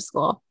just want to go to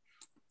school.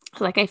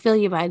 Like, I feel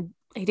you, bud.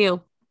 I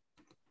do.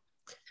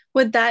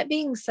 With that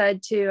being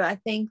said, too, I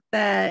think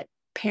that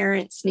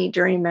parents need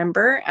to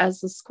remember as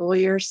the school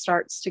year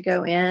starts to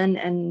go in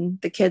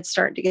and the kids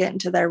start to get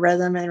into their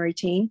rhythm and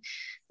routine,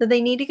 that they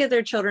need to give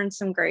their children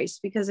some grace.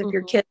 Because if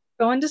your kids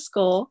are going to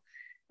school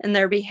and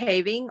they're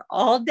behaving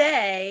all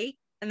day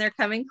and they're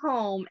coming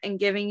home and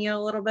giving you a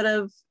little bit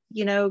of,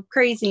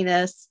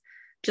 craziness,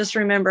 just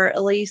remember,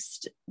 at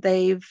least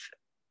they've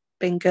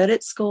been good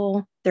at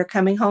school. They're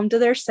coming home to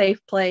their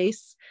safe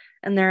place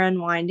and they're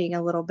unwinding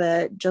a little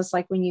bit, just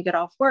like when you get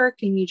off work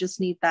and you just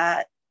need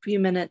that few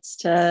minutes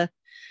to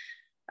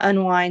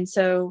unwind.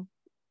 So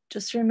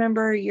just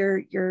remember,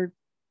 your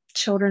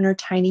children are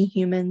tiny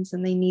humans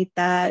and they need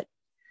that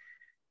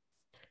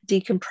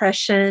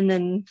decompression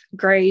and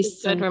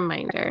grace. Good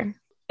reminder.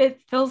 It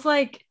feels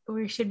like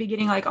we should be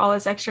getting like all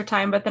this extra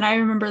time, but then I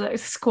remember that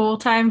school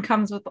time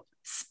comes with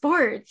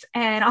sports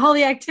and all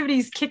the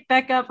activities kick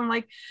back up. I'm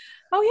like,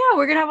 oh yeah,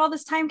 we're gonna have all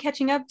this time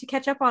catching up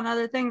on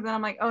other things. And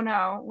I'm like, oh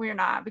no, we're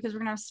not, because we're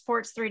gonna have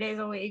sports 3 days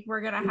a week.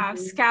 We're gonna have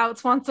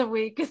scouts once a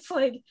week. It's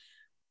like,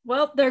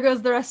 well, there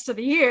goes the rest of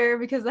the year,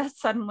 because that's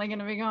suddenly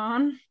gonna be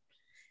gone.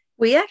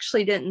 We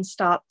actually didn't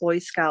stop Boy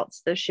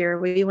Scouts this year.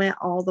 We went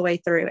all the way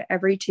through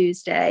every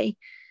Tuesday.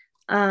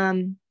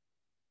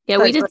 Yeah,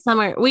 we did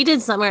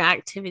summer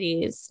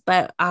activities,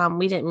 but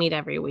we didn't meet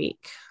every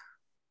week.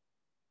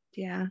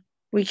 Yeah,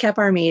 we kept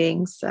our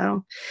meetings.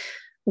 So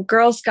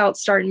Girl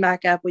Scouts starting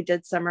back up, we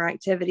did summer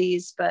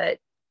activities, but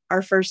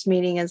our first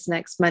meeting is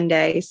next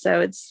Monday.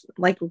 So it's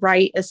like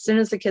right as soon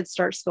as the kids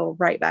start school,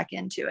 right back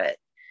into it.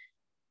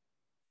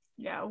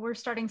 Yeah, we're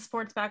starting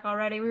sports back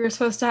already. We were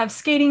supposed to have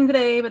skating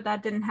today, but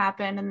that didn't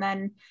happen. And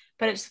then,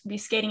 but it's be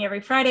skating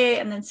every Friday,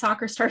 and then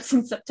soccer starts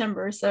in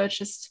September. So it's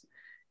just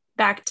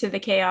back to the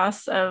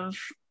chaos of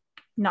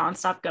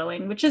nonstop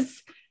going, which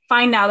is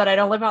fine now that I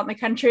don't live out in the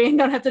country and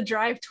don't have to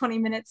drive 20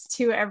 minutes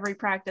to every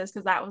practice,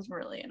 because that was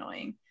really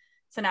annoying.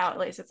 So now at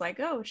least it's like,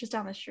 oh, it's just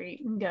down the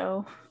street and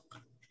go.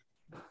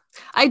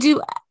 I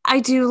do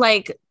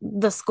like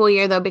the school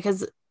year though,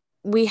 because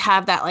we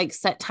have that like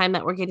set time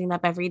that we're getting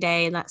up every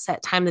day and that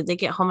set time that they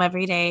get home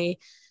every day.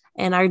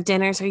 And our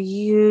dinners are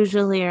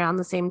usually around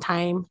the same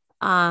time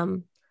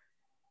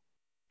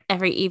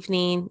every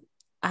evening.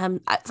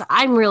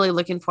 I'm really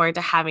looking forward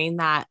to having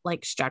that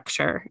like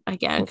structure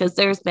again, because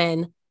there's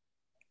been,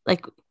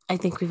 like, I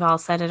think we've all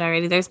said it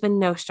already, there's been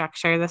no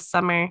structure this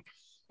summer.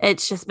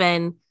 It's just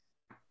been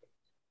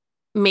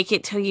make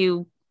it till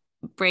you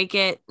break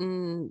it.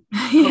 And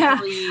yeah,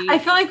 I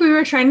feel like we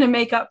were trying to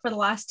make up for the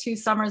last 2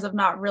 summers of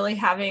not really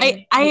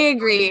having. I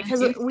agree,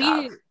 because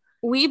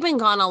we've been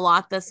gone a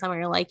lot this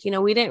summer. Like, you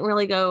know, we didn't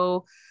really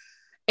go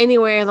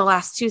anywhere the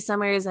last 2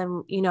 summers,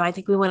 and you know, I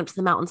think we went up to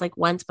the mountains like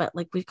once, but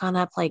like we've gone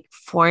up like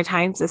 4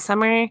 times this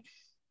summer.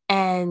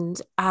 And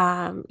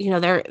you know,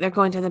 they're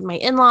going to my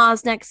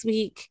in-laws next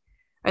week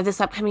or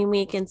this upcoming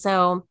week, and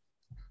so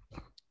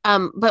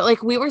but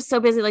like we were so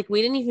busy, like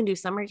we didn't even do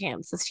summer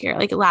camps this year.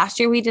 Like last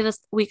year we did a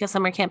week of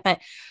summer camp, but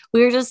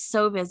we were just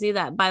so busy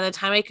that by the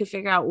time I could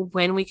figure out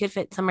when we could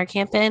fit summer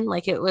camp in,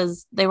 like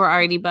they were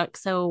already booked.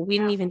 So we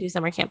didn't even do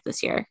summer camp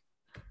this year.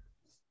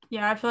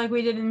 Yeah, I feel like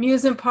we did an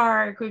amusement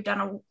park. We've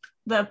done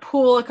the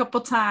pool a couple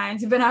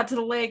times. We've been out to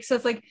the lake. So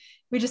it's like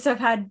we just have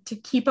had to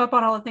keep up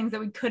on all the things that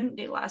we couldn't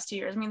do last 2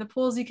 years. I mean, the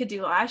pools you could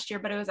do last year,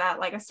 but it was at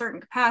like a certain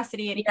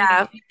capacity, and if you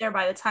didn't get there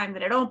by the time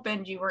that it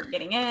opened, you weren't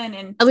getting in.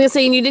 And I was gonna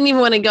say, you didn't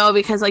even want to go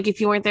because like if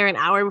you weren't there an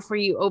hour before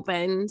you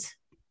opened,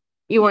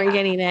 you weren't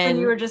getting in, and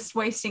you were just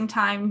wasting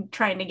time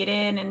trying to get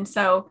in. And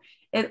so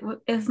it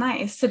is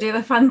nice to do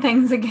the fun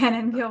things again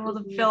and be able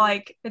to feel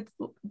like it's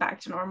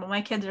back to normal.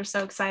 My kids are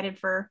so excited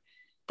for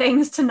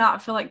things to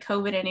not feel like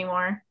COVID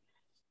anymore.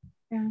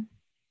 Yeah.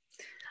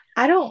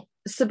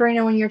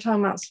 Sabrina, when you're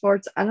talking about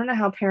sports, I don't know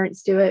how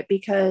parents do it,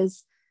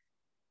 because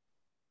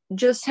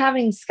just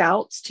having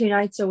scouts 2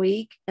 nights a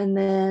week, and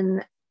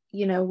then,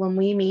 you know, when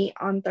we meet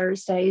on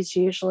Thursdays,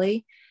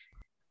 usually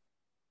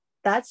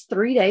that's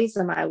 3 days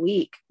of my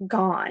week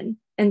gone.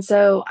 And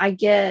so I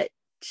get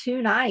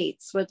 2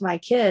 nights with my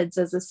kids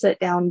as a sit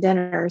down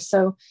dinner.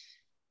 So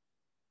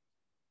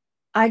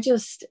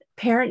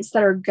parents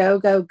that are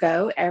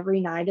go every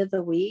night of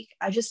the week,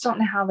 I just don't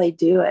know how they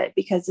do it,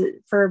 because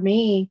for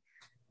me,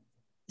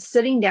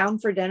 sitting down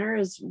for dinner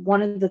is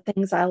one of the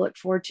things I look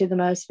forward to the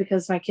most,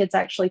 because my kids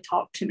actually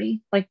talk to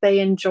me. Like they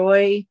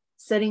enjoy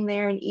sitting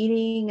there and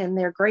eating, and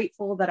they're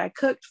grateful that I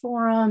cooked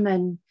for them.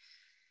 And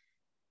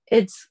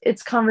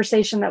it's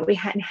conversation that we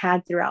hadn't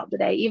had throughout the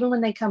day. Even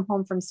when they come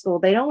home from school,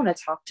 they don't want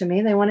to talk to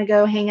me. They want to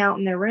go hang out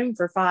in their room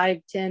for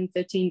 5, 10,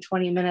 15,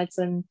 20 minutes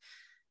and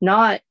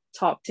not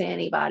talk to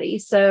anybody.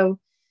 So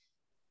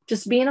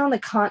just being on the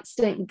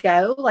constant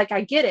go, like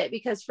I get it,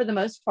 because for the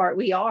most part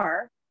we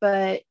are,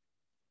 but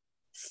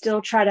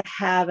still try to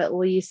have at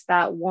least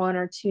that 1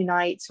 or 2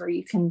 nights where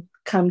you can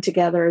come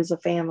together as a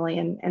family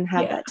and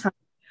have that time.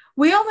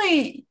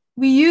 We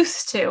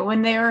used to,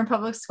 when they were in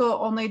public school,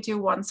 only do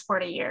 1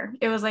 sport a year.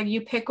 It was like,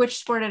 you pick which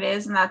sport it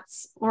is, and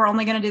we're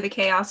only going to do the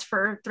chaos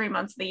for 3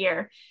 months of the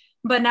year.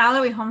 But now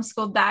that we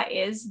homeschooled, that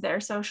is their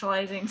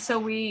socializing. So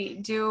we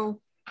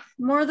do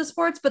more of the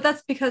sports, but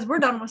that's because we're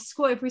done with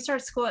school. If we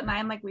start school at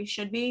 9, like we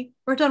should be,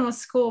 we're done with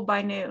school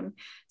by noon.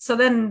 So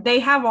then they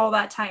have all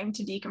that time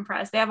to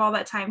decompress. They have all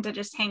that time to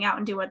just hang out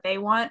and do what they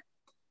want.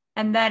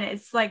 And then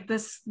it's like the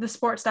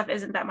sport stuff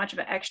isn't that much of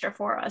an extra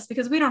for us,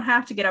 because we don't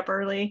have to get up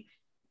early.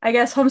 I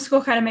guess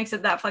homeschool kind of makes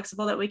it that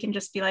flexible that we can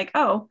just be like,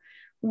 oh,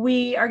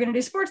 we are going to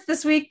do sports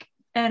this week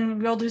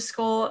and we'll do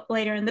school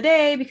later in the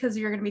day because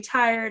you're going to be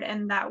tired,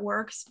 and that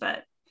works.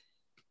 But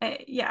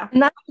yeah,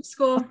 and that's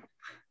school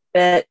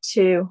bit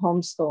to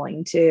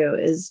homeschooling too,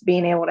 is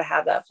being able to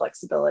have that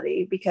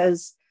flexibility,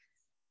 because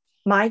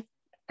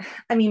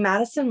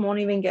Madison won't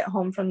even get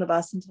home from the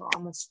bus until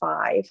almost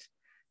 5.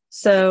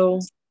 So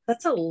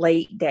that's a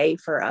late day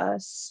for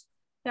us.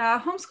 Yeah,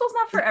 homeschool's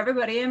not for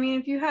everybody. I mean,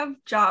 if you have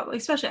jobs,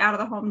 especially out of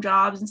the home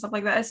jobs and stuff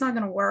like that, it's not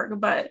going to work.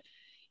 But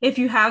if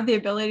you have the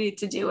ability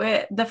to do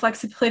it, the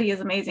flexibility is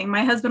amazing.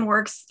 My husband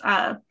works,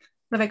 what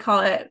do they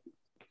call it?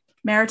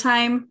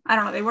 Maritime. I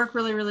don't know. They work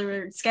really, really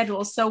weird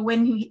schedules. So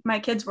when my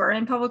kids were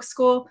in public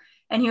school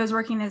and he was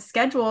working his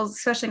schedules,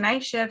 especially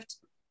night shift,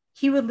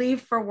 he would leave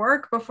for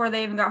work before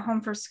they even got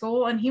home for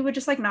school, and he would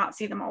just like not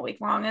see them all week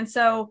long. And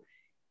so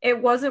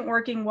it wasn't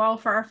working well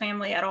for our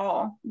family at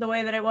all, the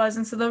way that it was.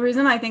 And so the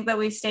reason I think that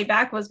we stayed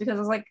back was because I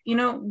was like, you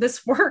know,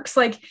 this works.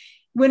 Like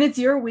when it's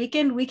your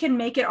weekend, we can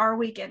make it our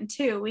weekend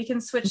too. We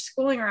can switch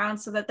schooling around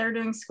so that they're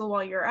doing school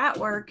while you're at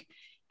work,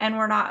 and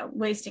we're not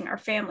wasting our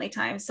family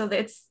time. So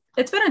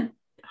it's been a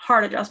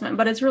hard adjustment,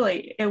 but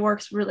it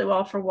works really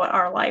well for what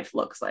our life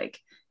looks like.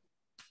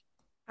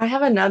 I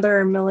have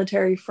another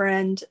military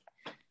friend.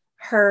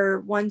 Her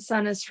one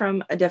son is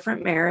from a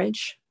different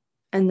marriage,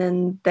 and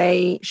then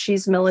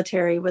she's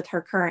military with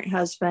her current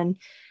husband,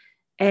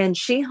 and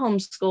she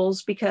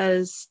homeschools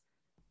because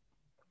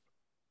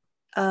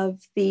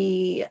of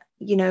the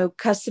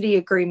custody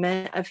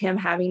agreement of him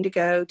having to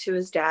go to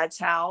his dad's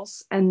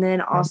house. And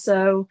then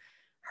also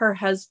her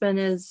husband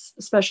is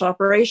special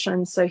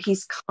operations, so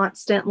he's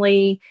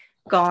constantly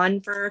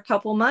gone for a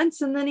couple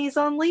months and then he's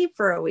on leave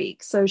for a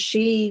week. So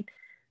she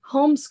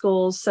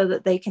homeschools so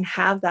that they can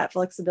have that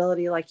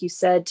flexibility, like you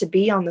said, to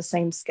be on the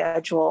same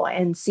schedule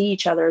and see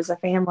each other as a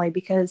family,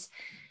 because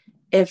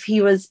if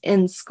he was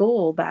in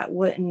school, that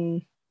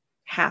wouldn't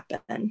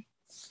happen.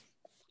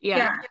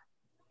 Yeah.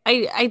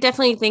 I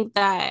definitely think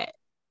that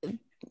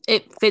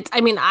it fits.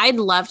 I mean, I'd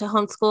love to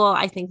homeschool.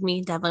 I think me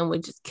and Devlin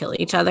would just kill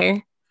each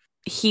other.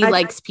 He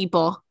likes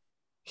people.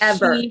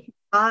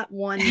 Not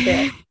one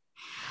bit.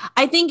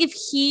 I think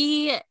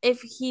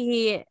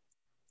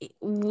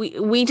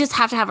we just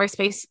have to have our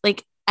space.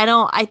 Like,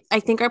 I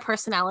think our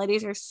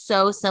personalities are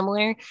so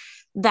similar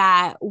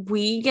that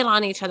we get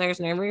on each other's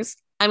nerves.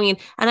 I mean,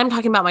 and I'm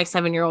talking about my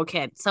 7-year-old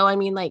kid. So, I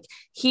mean, like,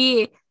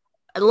 I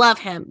love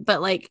him,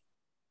 but like,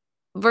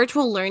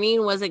 virtual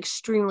learning was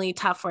extremely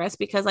tough for us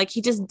because like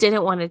he just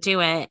didn't want to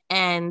do it.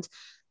 And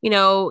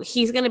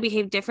he's going to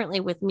behave differently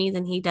with me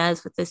than he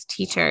does with this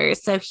teacher.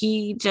 So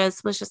he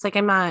just was just like,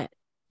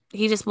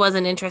 he just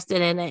wasn't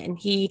interested in it. And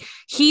he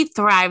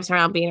thrives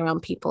around being around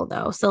people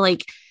though. So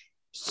like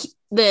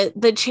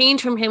the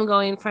change from him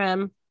going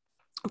from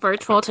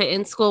virtual to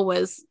in school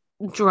was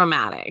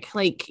dramatic.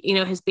 Like,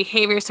 his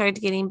behavior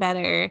started getting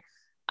better.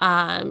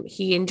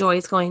 He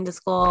enjoys going to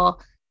school.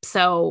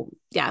 So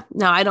yeah,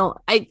 no,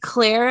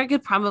 Claire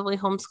could probably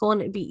homeschool and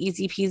it'd be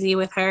easy peasy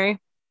with her,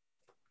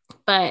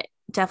 but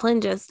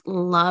Devlin just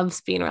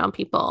loves being around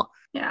people.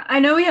 Yeah, I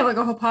know we have like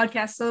a whole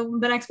podcast. So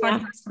the next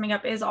podcast coming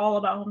up is all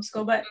about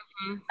homeschool, but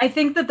I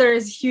think that there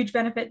is huge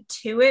benefit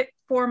to it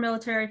for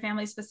military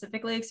families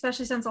specifically,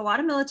 especially since a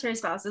lot of military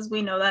spouses,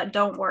 we know that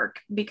don't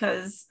work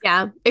because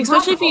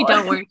especially if you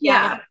don't work.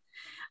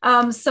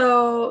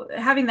 So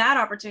having that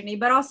opportunity,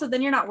 but also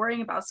then you're not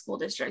worrying about school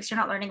districts. You're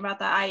not learning about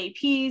the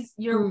IEPs.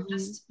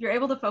 You're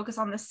able to focus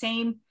on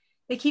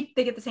they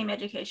get the same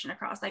education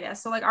across, I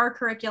guess. So like our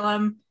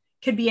curriculum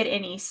could be at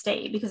any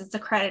state because it's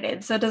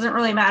accredited. So it doesn't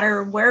really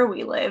matter where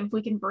we live.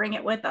 We can bring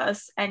it with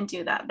us and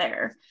do that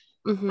there.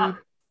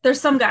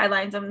 There's some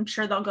guidelines. I'm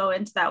sure they'll go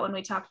into that when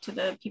we talk to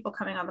the people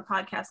coming on the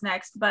podcast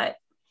next, but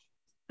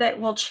that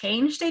will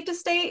change state to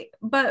state,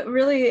 but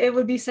really it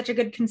would be such a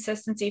good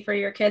consistency for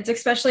your kids,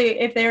 especially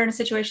if they're in a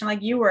situation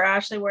like you were,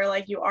 Ashley, where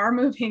like you are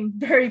moving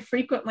very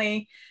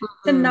frequently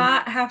to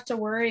not have to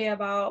worry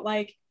about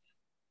like,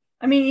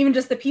 I mean, even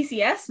just the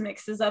PCS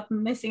mixes up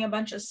missing a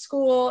bunch of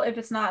school. If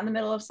it's not in the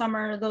middle of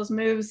summer, those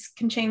moves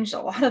can change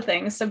a lot of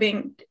things. So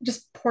being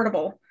just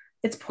portable,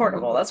 it's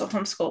portable. That's what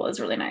homeschool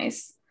is really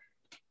nice.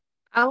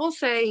 I will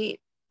say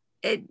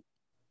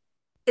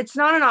it's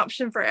not an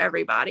option for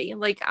everybody.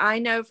 Like I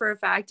know for a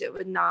fact it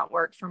would not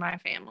work for my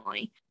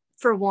family.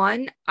 For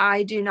one,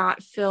 I do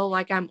not feel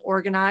like I'm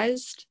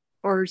organized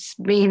or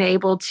being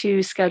able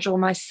to schedule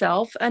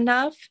myself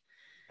enough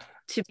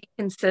to be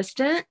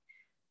consistent.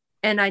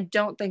 And I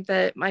don't think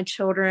that my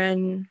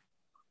children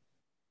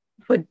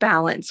would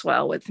balance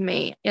well with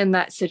me in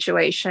that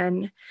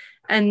situation.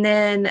 And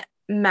then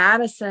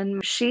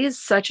Madison, she's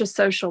such a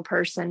social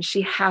person.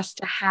 She has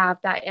to have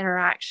that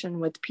interaction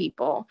with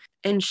people,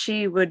 and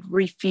she would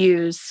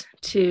refuse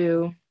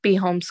to be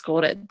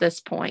homeschooled at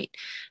this point.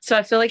 So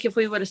I feel like if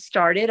we would have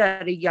started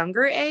at a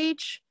younger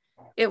age,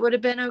 it would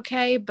have been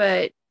okay.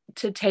 But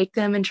to take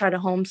them and try to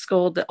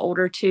homeschool the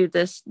older two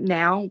this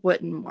now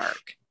wouldn't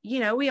work.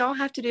 We all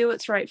have to do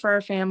what's right for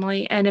our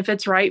family. And if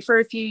it's right for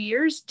a few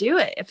years, do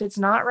it. If it's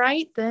not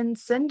right, then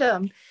send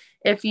them.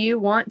 If you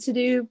want to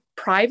do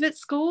private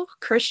school,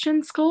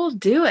 Christian school,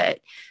 do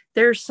it.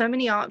 There's so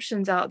many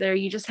options out there.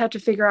 You just have to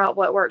figure out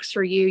what works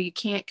for you. You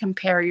can't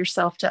compare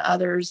yourself to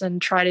others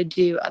and try to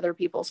do other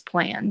people's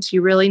plans.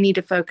 You really need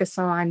to focus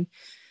on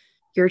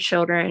your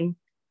children,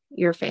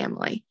 your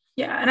family.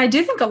 Yeah. And I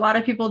do think a lot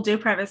of people do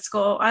private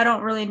school. I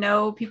don't really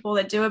know people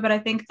that do it, but I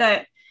think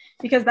that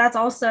because that's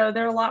also,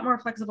 they're a lot more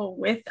flexible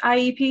with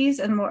IEPs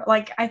and more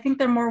like, I think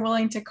they're more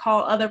willing to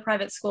call other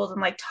private schools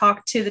and like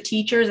talk to the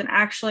teachers and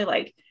actually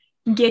like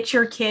get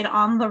your kid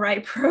on the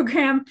right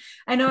program.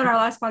 I know in our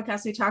last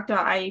podcast, we talked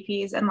about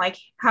IEPs and like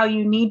how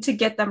you need to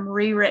get them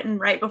rewritten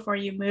right before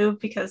you move,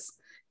 because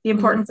the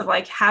importance of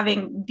like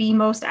having the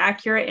most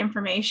accurate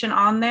information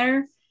on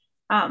there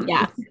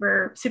is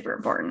super, super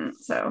important.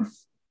 So,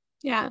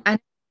 yeah. And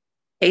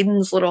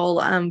Aiden's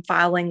little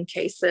filing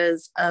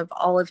cases of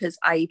all of his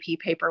IEP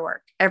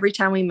paperwork. Every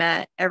time we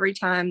met, every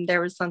time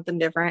there was something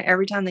different,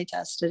 every time they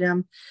tested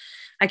him,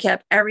 I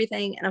kept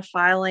everything in a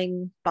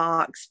filing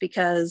box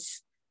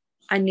because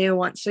I knew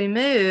once we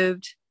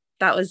moved,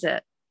 that was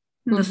it.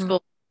 The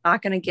school was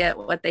not going to get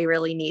what they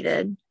really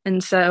needed.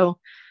 And so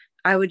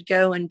I would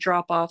go and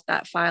drop off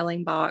that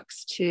filing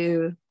box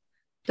to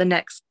the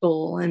next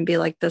school and be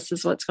like, this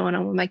is what's going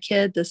on with my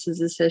kid. This is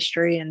his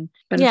history and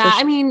beneficial. Yeah,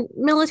 I mean,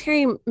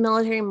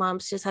 military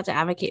moms just have to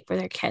advocate for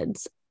their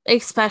kids,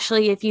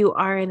 especially if you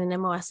are in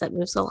an MOS that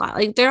moves a lot.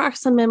 Like there are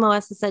some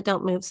MOSs that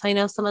don't move. So I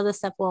know some of the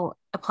stuff won't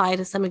apply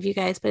to some of you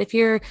guys, but if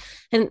you're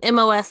an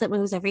MOS that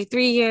moves every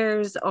 3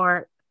 years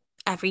or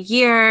every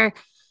year,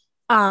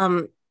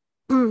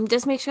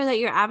 just make sure that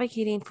you're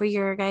advocating for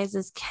your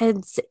guys'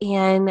 kids.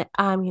 And,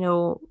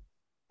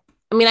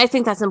 I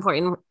think that's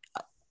important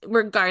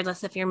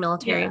regardless if you're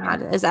military or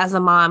not, as a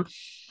mom.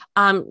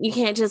 You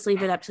can't just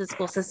leave it up to the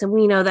school system.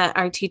 We know that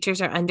our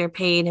teachers are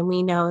underpaid and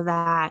we know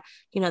that,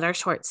 they're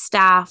short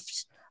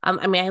staffed.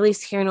 At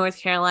least here in North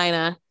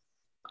Carolina,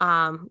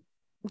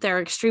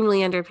 they're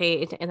extremely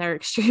underpaid and they're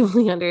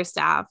extremely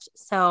understaffed.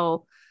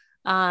 So,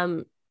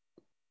 don't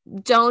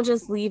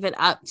just leave it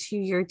up to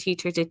your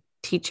teacher to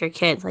teach your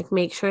kids. Like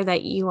make sure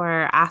that you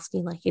are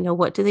asking, like,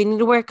 what do they need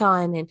to work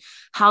on and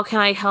how can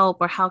I help,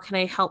 or how can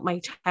I help my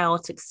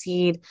child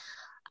succeed?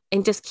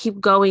 And just keep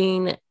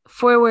going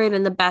forward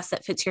in the best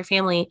that fits your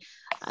family.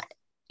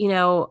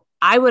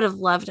 I would have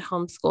loved to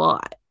homeschool.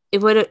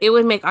 It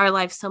would make our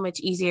life so much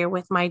easier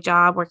with my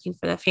job, working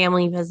for the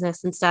family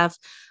business and stuff.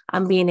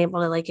 Being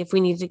able to, like, if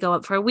we needed to go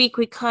up for a week,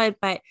 we could,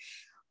 but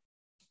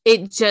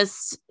it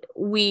just,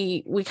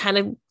 we kind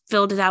of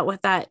filled it out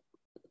with that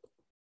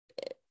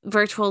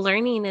virtual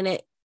learning, and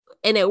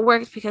it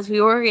worked because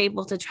we were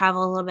able to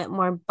travel a little bit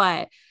more,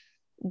 but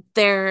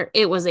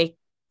it was a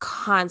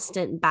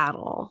constant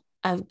battle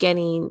of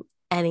getting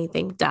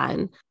anything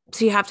done.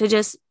 So you have to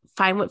just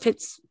find what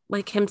fits,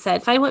 like Kim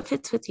said, find what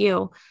fits with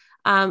you.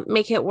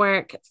 Make it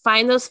work.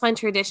 Find those fun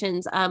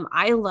traditions.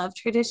 I love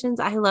traditions.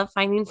 I love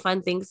finding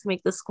fun things to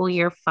make the school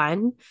year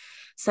fun.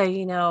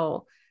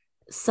 So,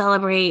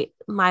 celebrate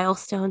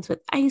milestones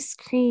with ice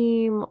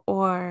cream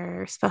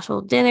or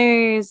special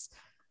dinners.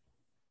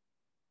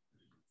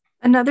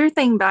 Another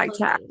thing back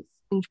to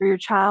asking for your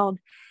child,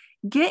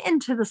 get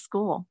into the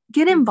school,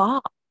 get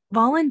involved.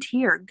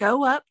 Volunteer,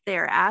 go up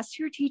there, ask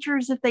your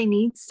teachers if they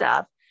need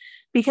stuff.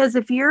 Because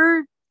if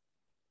you're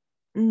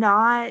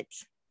not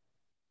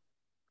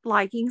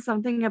liking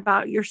something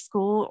about your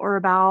school or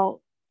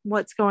about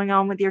what's going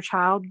on with your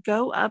child,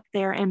 go up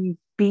there and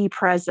be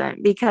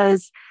present.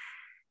 Because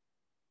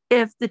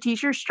if the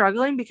teacher's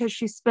struggling because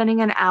she's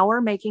spending an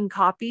hour making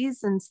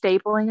copies and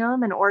stapling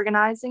them and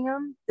organizing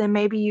them, then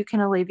maybe you can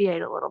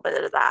alleviate a little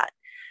bit of that.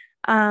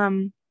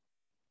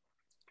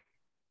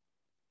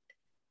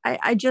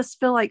 I just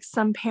feel like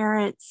some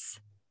parents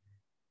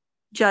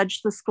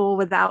judge the school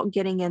without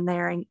getting in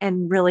there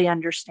and really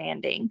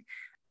understanding.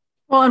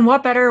 Well, and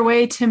what better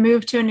way to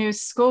move to a new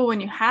school when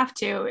you have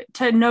to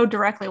know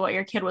directly what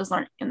your kid was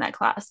learning in that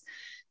class.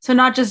 So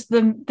not just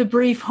the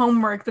brief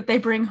homework that they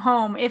bring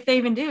home, if they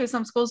even do.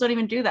 Some schools don't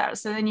even do that.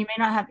 So then you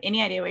may not have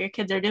any idea what your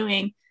kids are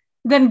doing.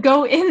 Then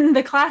go in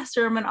the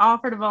classroom and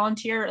offer to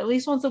volunteer at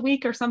least once a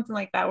week or something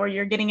like that, where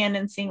you're getting in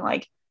and seeing,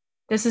 like,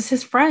 this is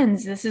his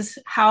friends. This is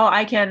how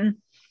I can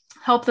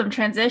help them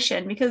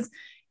transition. Because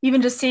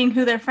even just seeing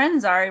who their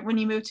friends are when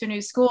you move to a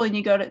new school and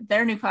you go to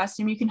their new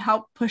classroom, you can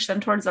help push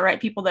them towards the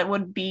right people that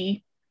would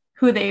be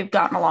who they've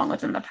gotten along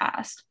with in the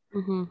past.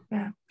 Mm-hmm.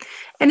 Yeah.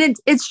 And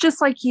it's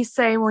just like you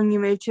say, when you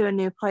move to a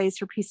new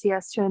place or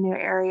PCS to a new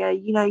area,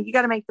 you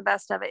got to make the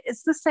best of it.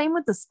 It's the same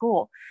with the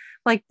school.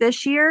 Like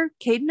this year,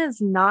 Caden is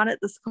not at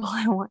the school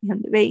I want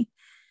him to be.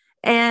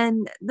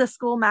 And the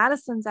school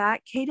Madison's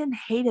at, Caden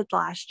hated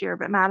last year,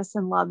 but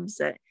Madison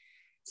loves it.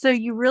 So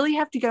you really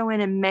have to go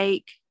in and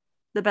make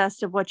the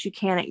best of what you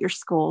can at your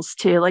schools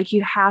too. Like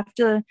you have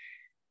to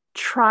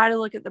try to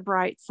look at the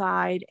bright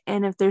side.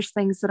 And if there's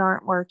things that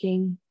aren't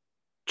working,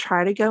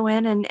 try to go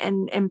in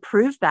and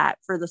improve that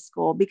for the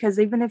school, because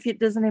even if it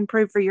doesn't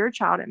improve for your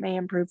child, it may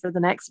improve for the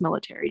next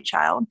military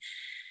child,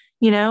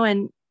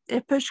 and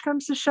if push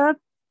comes to shove,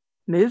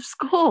 move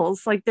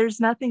schools. Like there's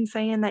nothing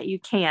saying that you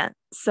can't.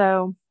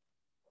 So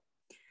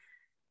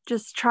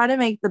just try to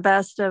make the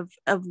best of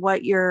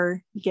what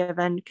you're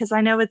given. Because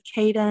I know with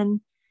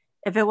Caden,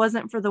 if it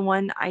wasn't for the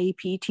one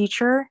IEP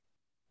teacher,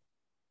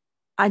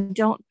 I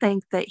don't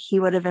think that he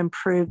would have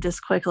improved as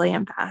quickly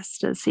and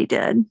fast as he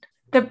did.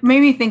 That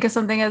made me think of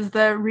something as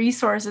the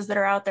resources that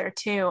are out there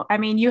too. I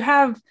mean,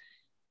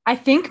 I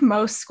think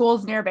most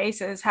schools near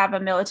bases have a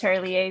military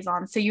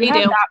liaison. So you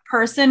have that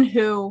person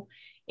who,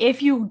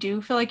 if you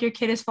do feel like your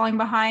kid is falling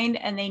behind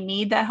and they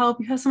need that help,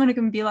 you have someone who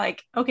can be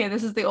like, okay,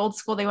 this is the old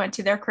school they went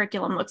to, their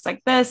curriculum looks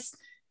like this,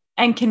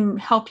 and can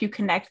help you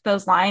connect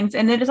those lines.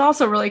 And it is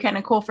also really kind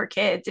of cool for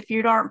kids. If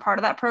you aren't part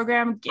of that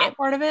program, get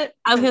part of it.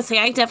 I was going to say,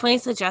 I definitely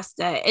suggest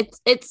it.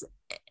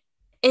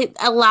 It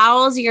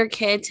allows your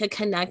kid to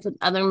connect with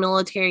other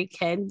military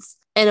kids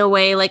in a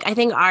way. Like I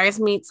think ours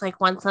meets like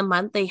once a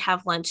month. They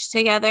have lunch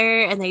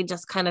together and they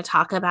just kind of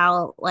talk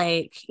about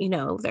like,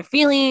 their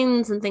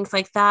feelings and things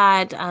like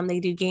that. They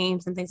do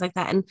games and things like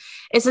that. And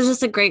it's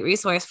just a great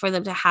resource for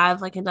them to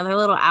have like another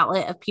little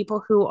outlet of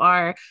people who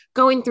are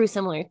going through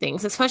similar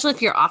things, especially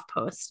if you're off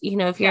post,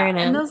 if you're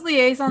and those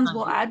liaisons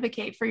will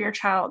advocate for your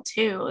child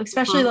too,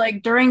 especially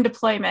like during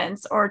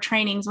deployments or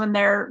trainings when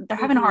they're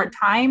having a hard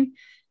time.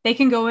 they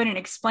can go in and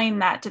explain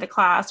that to the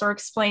class or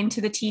explain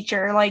to the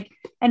teacher, like,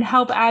 and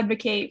help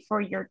advocate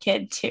for your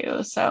kid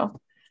too. So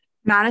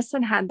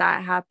Madison had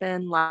that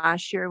happen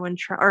last year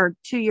or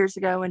 2 years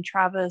ago when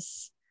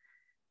Travis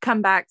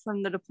come back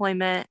from the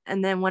deployment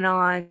and then went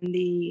on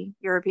the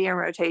European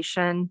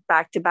rotation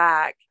back to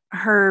back.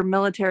 Her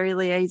military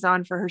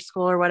liaison for her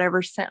school or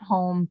whatever sent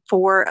home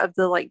 4 of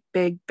the like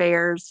big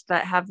bears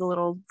that have the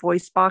little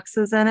voice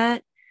boxes in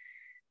it.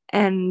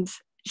 And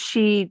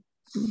she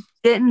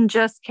didn't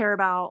just care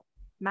about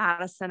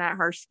Madison at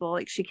her school,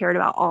 like she cared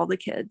about all the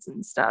kids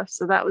and stuff.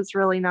 So that was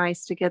really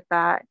nice to get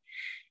that,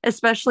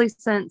 especially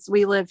since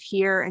we live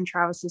here and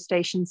Travis is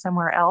stationed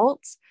somewhere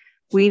else.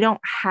 We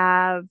don't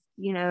have,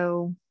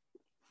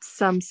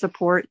 some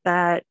support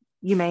that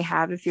you may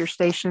have if you're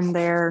stationed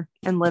there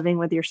and living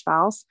with your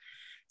spouse.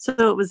 So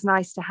it was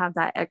nice to have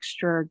that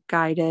extra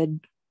guided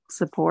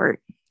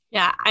support.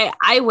 Yeah,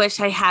 I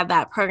wish I had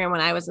that program when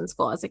I was in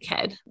school as a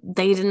kid.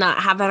 They did not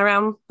have that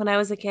around when I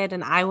was a kid,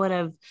 and I would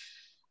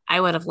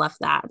have left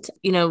that,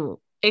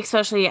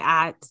 especially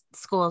at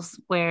schools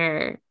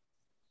where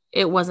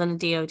it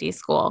wasn't a DoD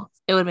school.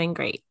 It would have been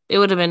great. It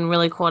would have been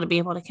really cool to be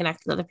able to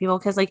connect with other people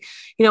because,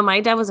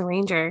 my dad was a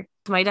Ranger.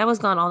 My dad was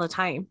gone all the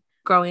time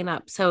growing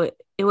up. So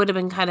it would have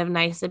been kind of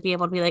nice to be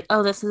able to be like,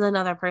 oh, this is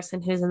another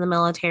person who's in the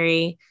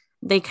military.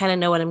 They kind of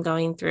know what I'm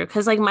going through.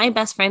 Because my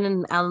best friend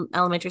in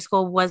elementary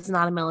school was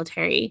not a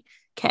military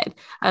kid.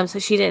 So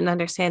she didn't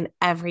understand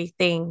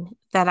everything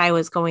that I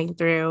was going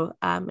through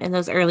in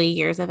those early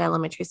years of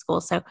elementary school.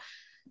 So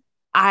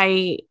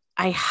I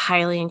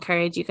highly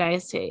encourage you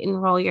guys to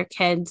enroll your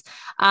kids.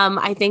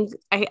 I think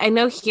I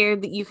know here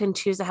that you can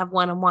choose to have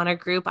one-on-one or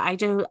group. I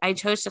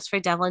chose just for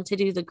Devlin to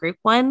do the group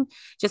one,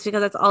 just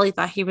because that's all he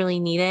thought he really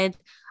needed.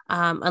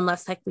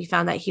 Unless we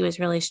found that he was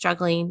really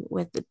struggling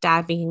with the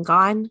dad being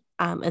gone.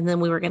 And then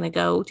we were going to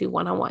go do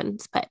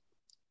one-on-ones, but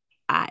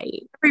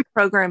every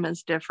program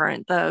is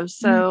different though.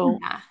 So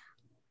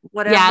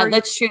whatever. Yeah,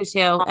 that's true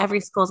too. Every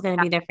school is going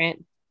to be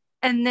different.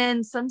 And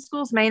then some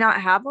schools may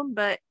not have them,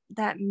 but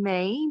that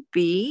may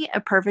be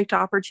a perfect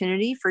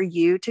opportunity for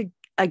you to,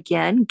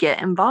 again,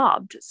 get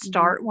involved.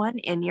 Start one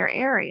in your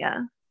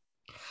area.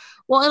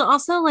 Well, and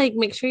also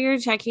make sure you're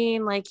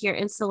checking your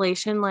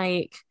installation.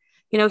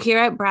 Here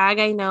at Bragg,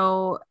 I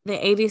know the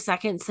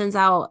 82nd sends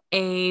out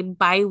a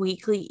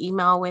bi-weekly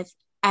email with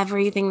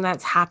everything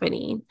that's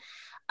happening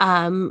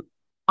on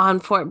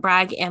Fort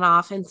Bragg and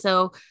off. And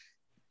so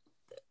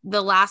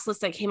the last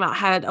list that came out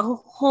had a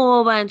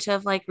whole bunch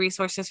of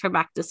resources for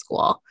back to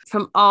school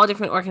from all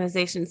different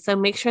organizations. So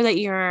make sure that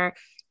you're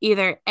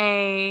either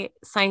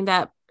signed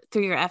up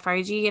through your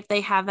FRG if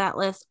they have that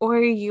list, or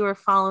you are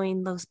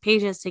following those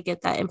pages to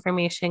get that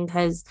information.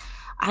 Because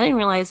I didn't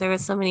realize there were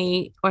so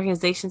many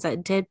organizations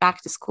that did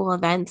back to school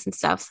events and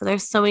stuff. So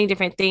there's so many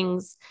different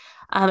things,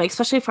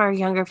 especially for our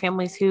younger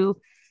families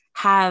who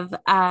have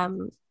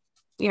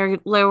your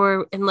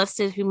lower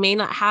enlisted who may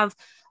not have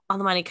all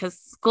the money, because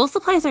school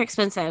supplies are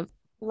expensive.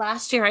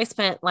 Last year I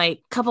spent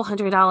a couple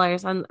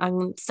 $100s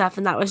on stuff,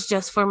 and that was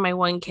just for my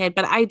one kid.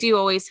 But I do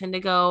always tend to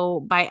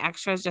go buy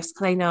extras just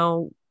because I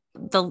know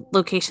the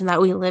location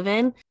that we live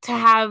in, to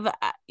have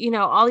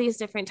all these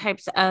different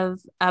types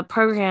of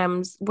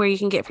programs where you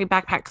can get free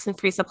backpacks and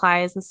free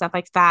supplies and stuff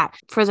like that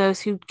for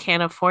those who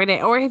can't afford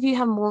it, or if you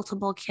have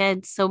multiple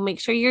kids. So make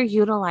sure you're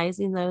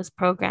utilizing those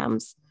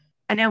programs.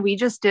 I know we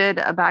just did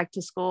a back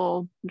to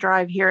school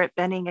drive here at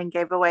Benning and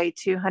gave away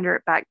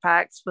 200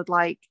 backpacks with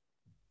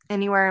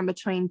anywhere in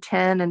between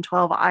 10 and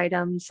 12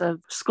 items of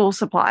school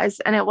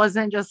supplies. And it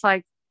wasn't just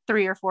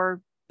 3 or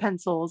 4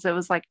 pencils. It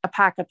was a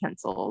pack of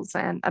pencils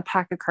and a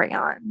pack of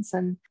crayons.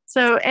 And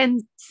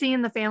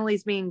seeing the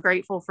families being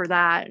grateful for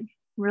that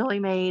really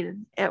made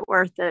it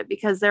worth it,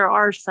 because there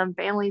are some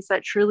families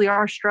that truly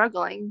are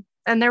struggling.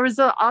 And there was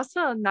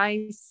also a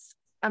nice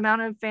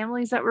amount of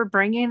families that were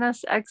bringing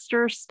us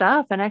extra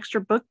stuff and extra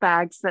book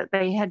bags that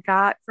they had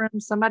got from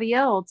somebody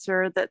else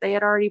or that they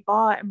had already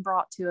bought and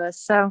brought to us.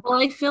 So,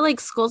 well, I feel like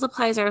school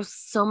supplies are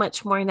so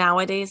much more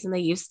nowadays than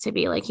they used to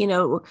be.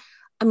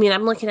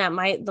 I'm looking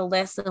at the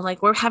list and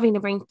we're having to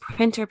bring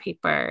printer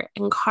paper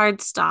and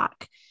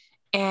cardstock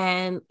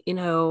and,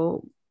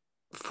 4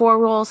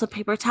 rolls of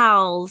paper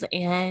towels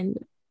and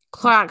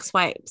Clorox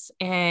wipes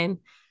and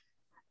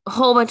a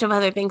whole bunch of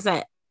other things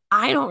that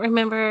I don't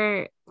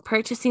remember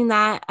purchasing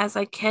that as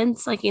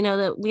kids.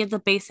 That we had the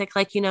basic,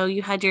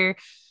 you had your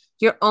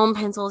own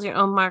pencils, your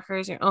own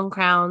markers, your own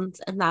crowns,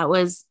 and that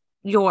was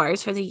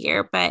yours for the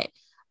year. But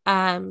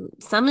some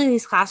of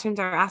these classrooms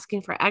are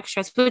asking for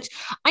extras, which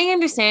I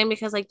understand,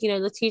 because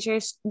the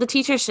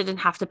teachers shouldn't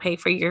have to pay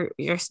for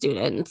your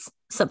students'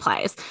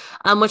 supplies,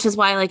 which is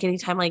why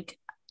anytime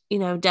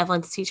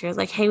Devlin's teacher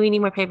is hey, we need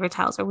more paper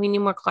towels or we need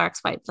more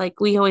Clorox wipes,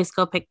 we always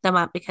go pick them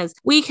up because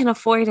we can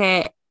afford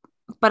it.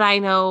 But I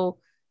know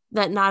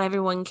that not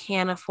everyone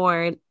can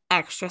afford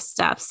extra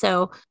stuff.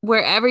 So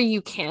wherever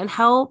you can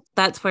help,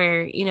 that's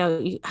where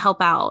you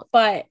help out.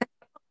 But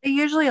they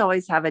usually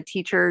always have a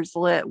teacher's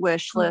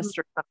wish list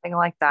or something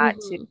like that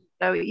too.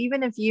 So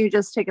even if you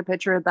just take a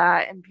picture of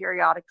that and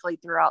periodically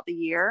throughout the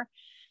year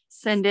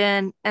send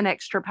in an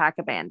extra pack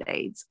of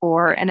Band-Aids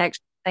or an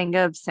extra thing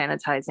of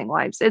sanitizing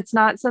wipes. It's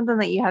not something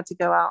that you have to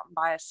go out and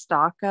buy a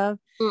stock of.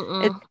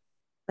 It's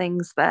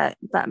things that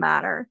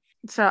matter.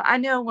 So I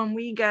know when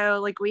we go,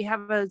 like, we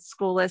have a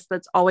school list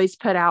that's always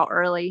put out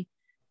early,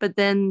 but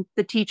then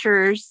the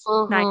teachers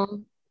night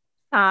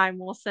time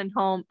will send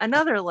home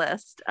another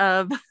list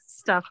of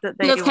stuff that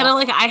they it's kind of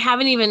like, I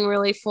haven't even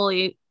really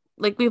fully,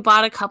 like, we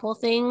bought a couple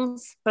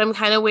things, but I'm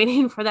kind of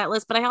waiting for that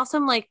list. But I also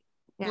am like,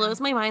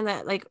 blows my mind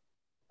that like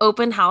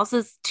open house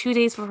is 2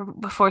 days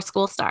before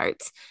school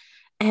starts,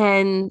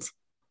 and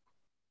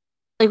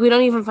like we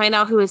don't even find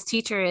out who his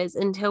teacher is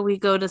until we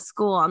go to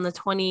school on the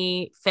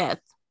 25th,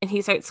 and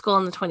he starts school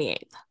on the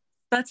 28th.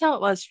 That's how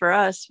it was for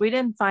us. We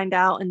didn't find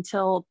out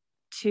until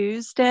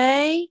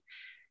Tuesday,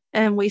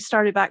 and we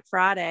started back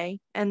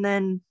Friday, and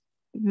then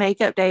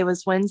makeup day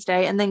was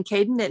Wednesday, and then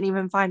Caden didn't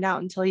even find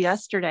out until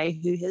yesterday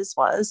who his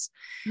was.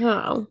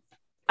 Oh,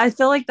 I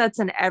feel like that's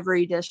in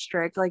every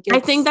district. Like, I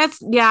think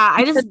that's,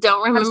 I just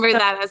don't remember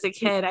that as a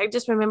kid. I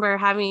just remember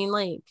having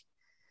like,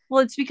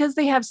 well, it's because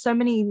they have so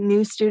many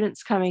new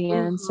students coming in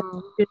and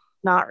so students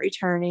not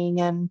returning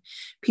and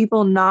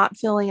people not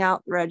filling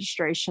out the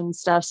registration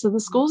stuff. So the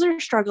schools are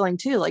struggling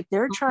too. Like,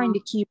 they're trying to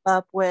keep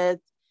up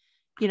with,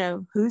 you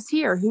know, who's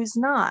here, who's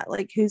not,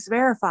 like who's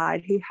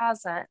verified, who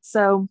hasn't.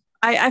 So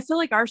I feel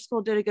like our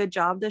school did a good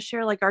job this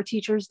year. Like, our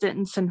teachers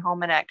didn't send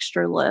home an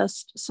extra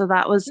list. So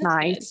that was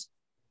nice. Good.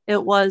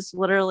 It was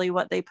literally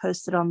what they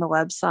posted on the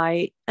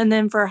website. And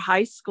then for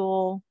high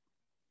school,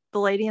 the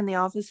lady in the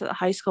office at the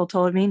high school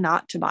told me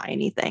not to buy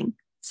anything.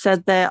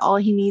 Said that all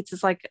he needs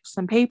is like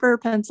some paper,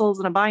 pencils,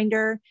 and a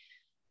binder.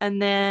 And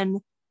then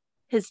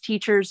his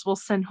teachers will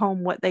send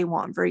home what they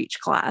want for each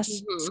class.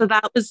 So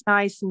that was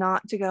nice,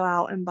 not to go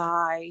out and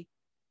buy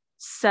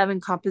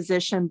 7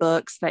 composition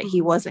books that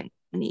he wasn't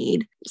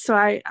need. So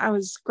I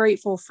was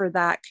grateful for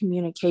that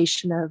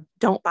communication of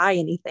don't buy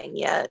anything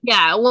yet.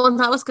 Yeah, well, and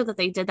that was good that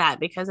they did that,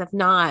 because if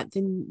not,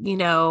 then, you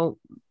know,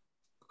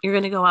 you're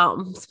going to go out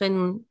and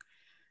spend,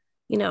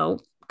 you know,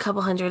 a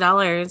couple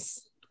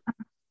 $100.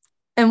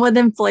 And with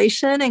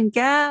inflation and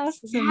gas,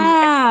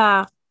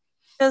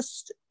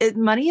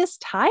 money is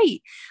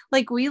tight.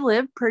 Like, we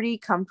live pretty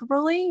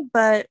comfortably,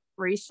 but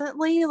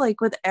recently,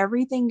 like with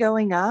everything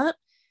going up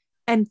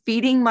and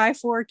feeding my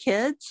 4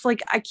 kids,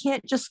 like I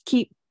can't just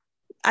keep,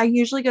 I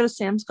usually go to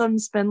Sam's Club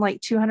and spend like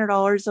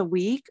 $200 a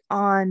week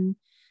on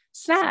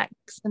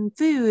snacks and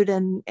food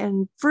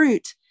and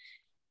fruit.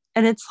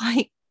 And it's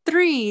like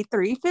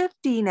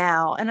 $350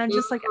 now. And I'm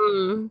just like,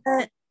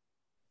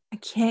 I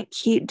can't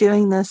keep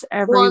doing this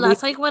every week.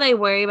 That's like what I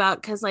worry about,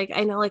 because like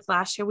I know like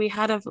last year we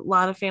had a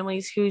lot of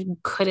families who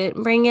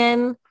couldn't bring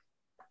in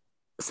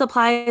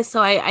supplies. So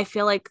I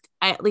feel like,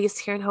 at least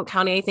here in Hope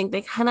County, I think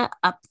they kind of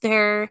up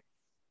their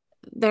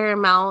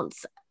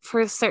amounts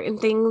for certain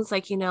things.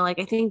 Like, you know, like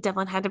I think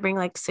Devlin had to bring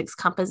like 6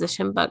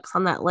 composition books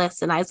on that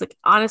list. And I was like,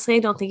 honestly, I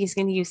don't think he's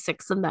going to use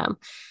 6 of them.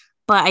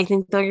 But I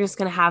think they're just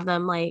going to have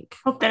them like,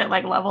 hope that it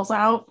like levels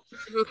out.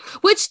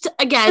 Which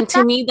again,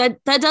 to me,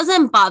 that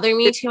doesn't bother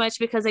me too much,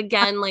 because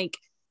again, like,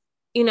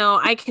 you know,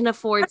 I can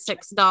afford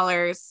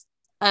 $6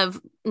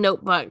 of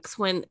notebooks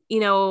when, you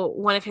know,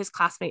 one of his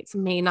classmates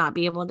may not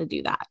be able to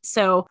do that.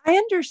 So I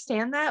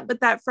understand that,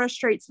 but that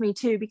frustrates me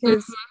too,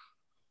 because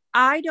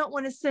I don't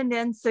want to send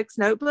in 6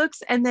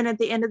 notebooks and then at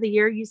the end of the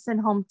year you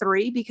send home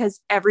 3 because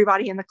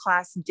everybody in the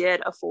class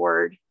did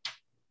afford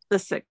the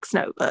 6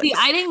 notebooks. See,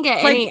 I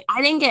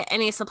didn't get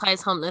any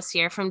supplies home this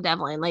year from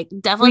Devlin. Like,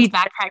 Devlin's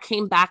backpack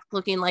came back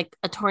looking like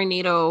a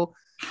tornado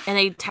and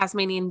a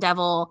Tasmanian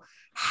devil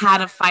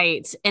had a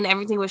fight, and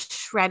everything was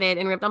shredded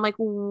and ripped. I'm like,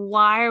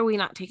 why are we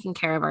not taking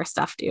care of our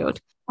stuff, dude?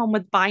 Home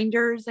with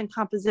binders and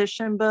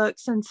composition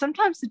books, and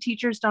sometimes the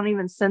teachers don't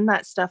even send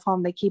that stuff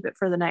home. They keep it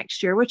for the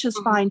next year, which is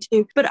fine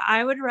too. But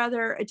I would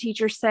rather a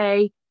teacher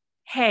say,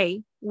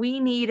 hey, we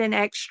need an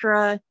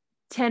extra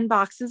 10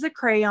 boxes of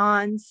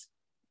crayons,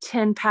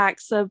 10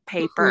 packs of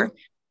paper.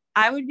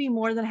 I would be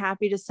more than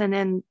happy to send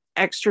in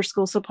extra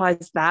school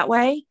supplies that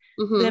way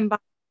than buy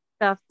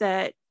stuff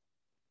that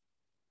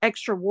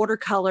extra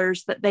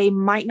watercolors that they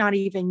might not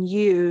even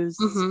use.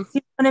 You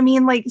know what I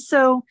mean? Like,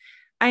 so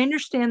I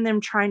understand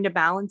them trying to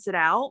balance it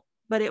out,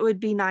 but it would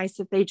be nice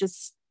if they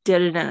just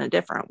did it in a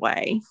different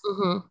way.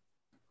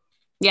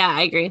 Yeah,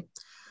 I agree.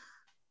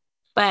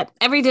 But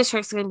every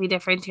district's going to be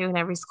different too, and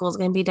every school is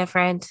going to be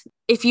different.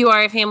 If you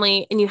are a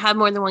family and you have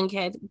more than one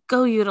kid,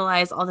 go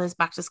utilize all those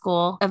back to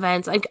school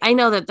events. I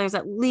know that there's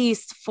at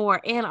least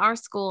 4, and our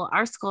school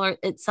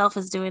itself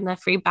is doing the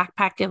free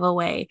backpack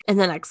giveaway in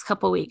the next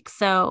couple weeks.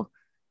 So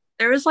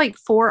there was like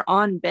 4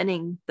 on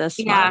Benning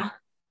this month.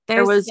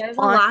 There's a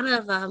lot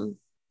of them.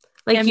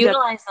 Like,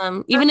 utilize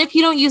them. Even if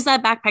you don't use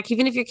that backpack,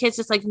 even if your kid's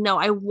just like, no,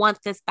 I want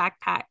this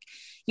backpack,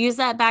 use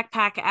that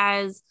backpack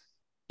as,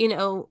 you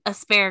know, a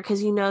spare,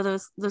 because you know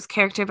those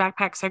character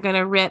backpacks are going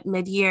to rip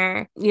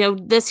mid-year. You know,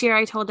 this year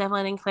I told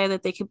Devlin and Claire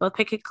that they could both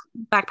pick a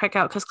backpack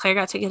out, because Claire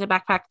got to get a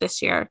backpack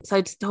this year. So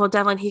I told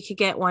Devlin he could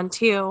get one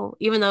too,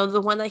 even though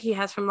the one that he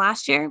has from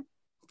last year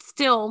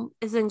still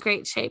is in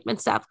great shape and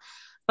stuff.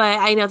 but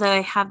I know that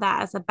I have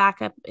that as a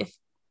backup if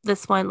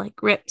this one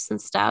like rips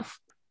and stuff.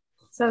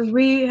 So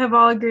we have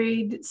all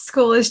agreed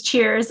school is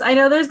cheers. I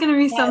know there's going to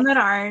be some Yes. that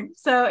aren't.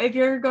 So if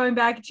you're going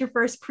back at your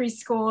first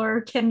preschool or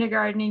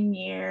kindergarten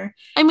year,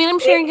 I mean, I'm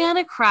sure you're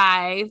gonna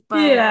cry,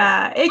 but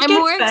yeah, it I'm gets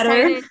more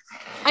better. excited.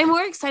 I'm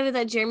more excited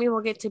that Jeremy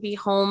will get to be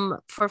home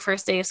for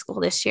first day of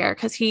school this year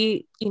because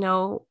he,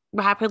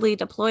 rapidly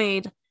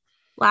deployed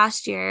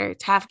last year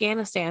to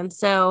Afghanistan.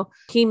 So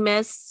he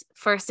missed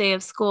first day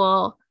of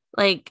school,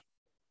 like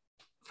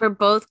for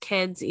both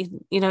kids.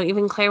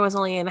 Even Claire was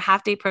only in a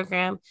half day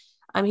program.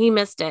 He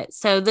missed it.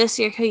 So this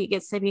year he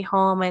gets to be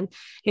home, and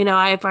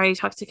I've already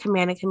talked to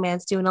Command, and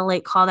Command's doing a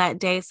late call that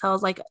day. So I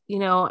was like,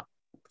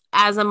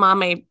 as a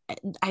mom, I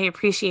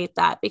appreciate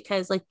that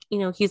because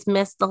he's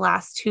missed the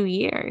last 2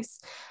 years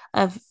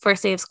of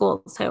first day of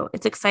school. So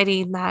it's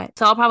exciting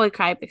so I'll probably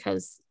cry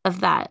because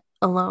of that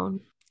alone.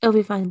 It'll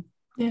be fun.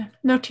 Yeah,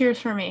 no tears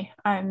for me.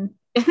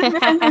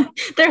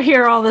 They're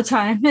here all the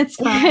time. It's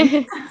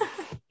fine.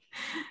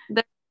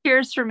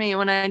 Tears for me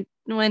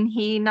when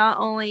he not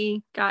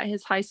only got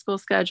his high school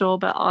schedule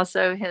but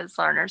also his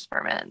learner's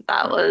permit.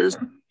 That was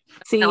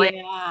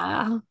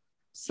yeah.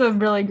 Some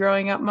really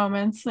growing up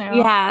moments.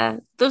 Yeah,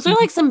 those are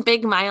like some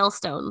big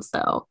milestones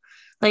though.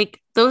 Like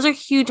those are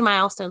huge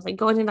milestones, like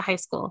going into high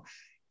school,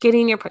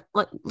 getting your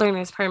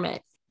learner's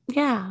permit.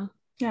 Yeah.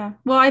 Yeah.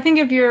 Well, I think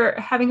if you're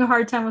having a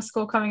hard time with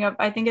school coming up,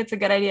 I think it's a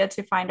good idea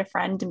to find a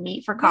friend to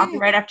meet for coffee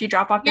right after you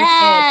drop off your kid.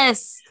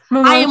 Yes.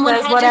 I am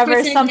 100%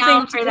 whatever, something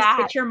down for to just that.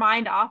 get your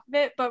mind off of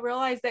it, but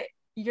realize that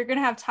you're going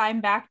to have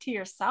time back to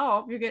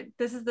yourself.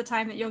 This is the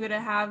time that you're going to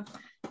have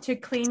to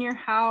clean your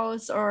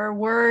house or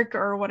work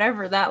or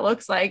whatever that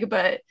looks like,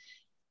 but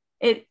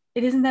it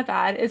isn't that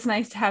bad. It's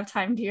nice to have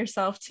time to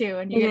yourself too,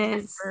 and you get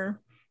time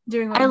for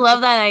doing I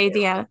love that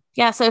idea.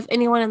 Yeah, so if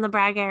anyone in the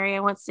Bragg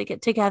area wants to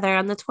get together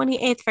on the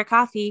 28th for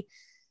coffee,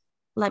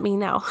 let me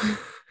know.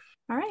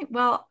 All right.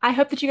 Well, I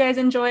hope that you guys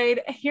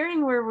enjoyed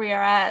hearing where we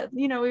are at.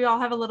 We all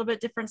have a little bit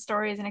different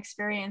stories and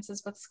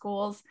experiences with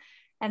schools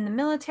and the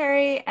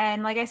military.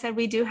 And like I said,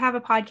 we do have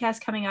a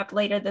podcast coming up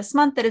later this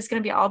month that is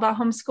going to be all about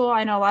homeschool.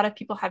 I know a lot of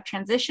people have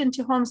transitioned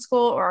to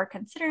homeschool or are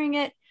considering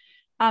it.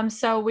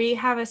 So we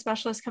have a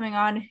specialist coming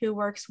on who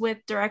works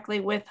directly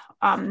with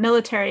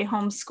military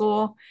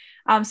homeschool.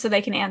 So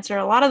they can answer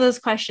a lot of those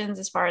questions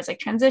as far as like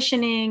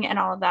transitioning and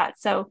all of that.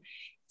 So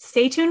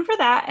stay tuned for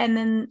that. And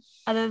then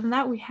other than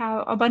that, we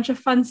have a bunch of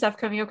fun stuff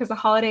coming up because the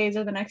holidays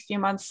are the next few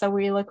months. So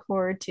we look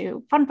forward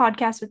to fun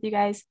podcasts with you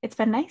guys. It's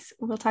been nice.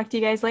 We'll talk to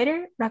you guys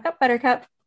later. Rock up, Buttercup.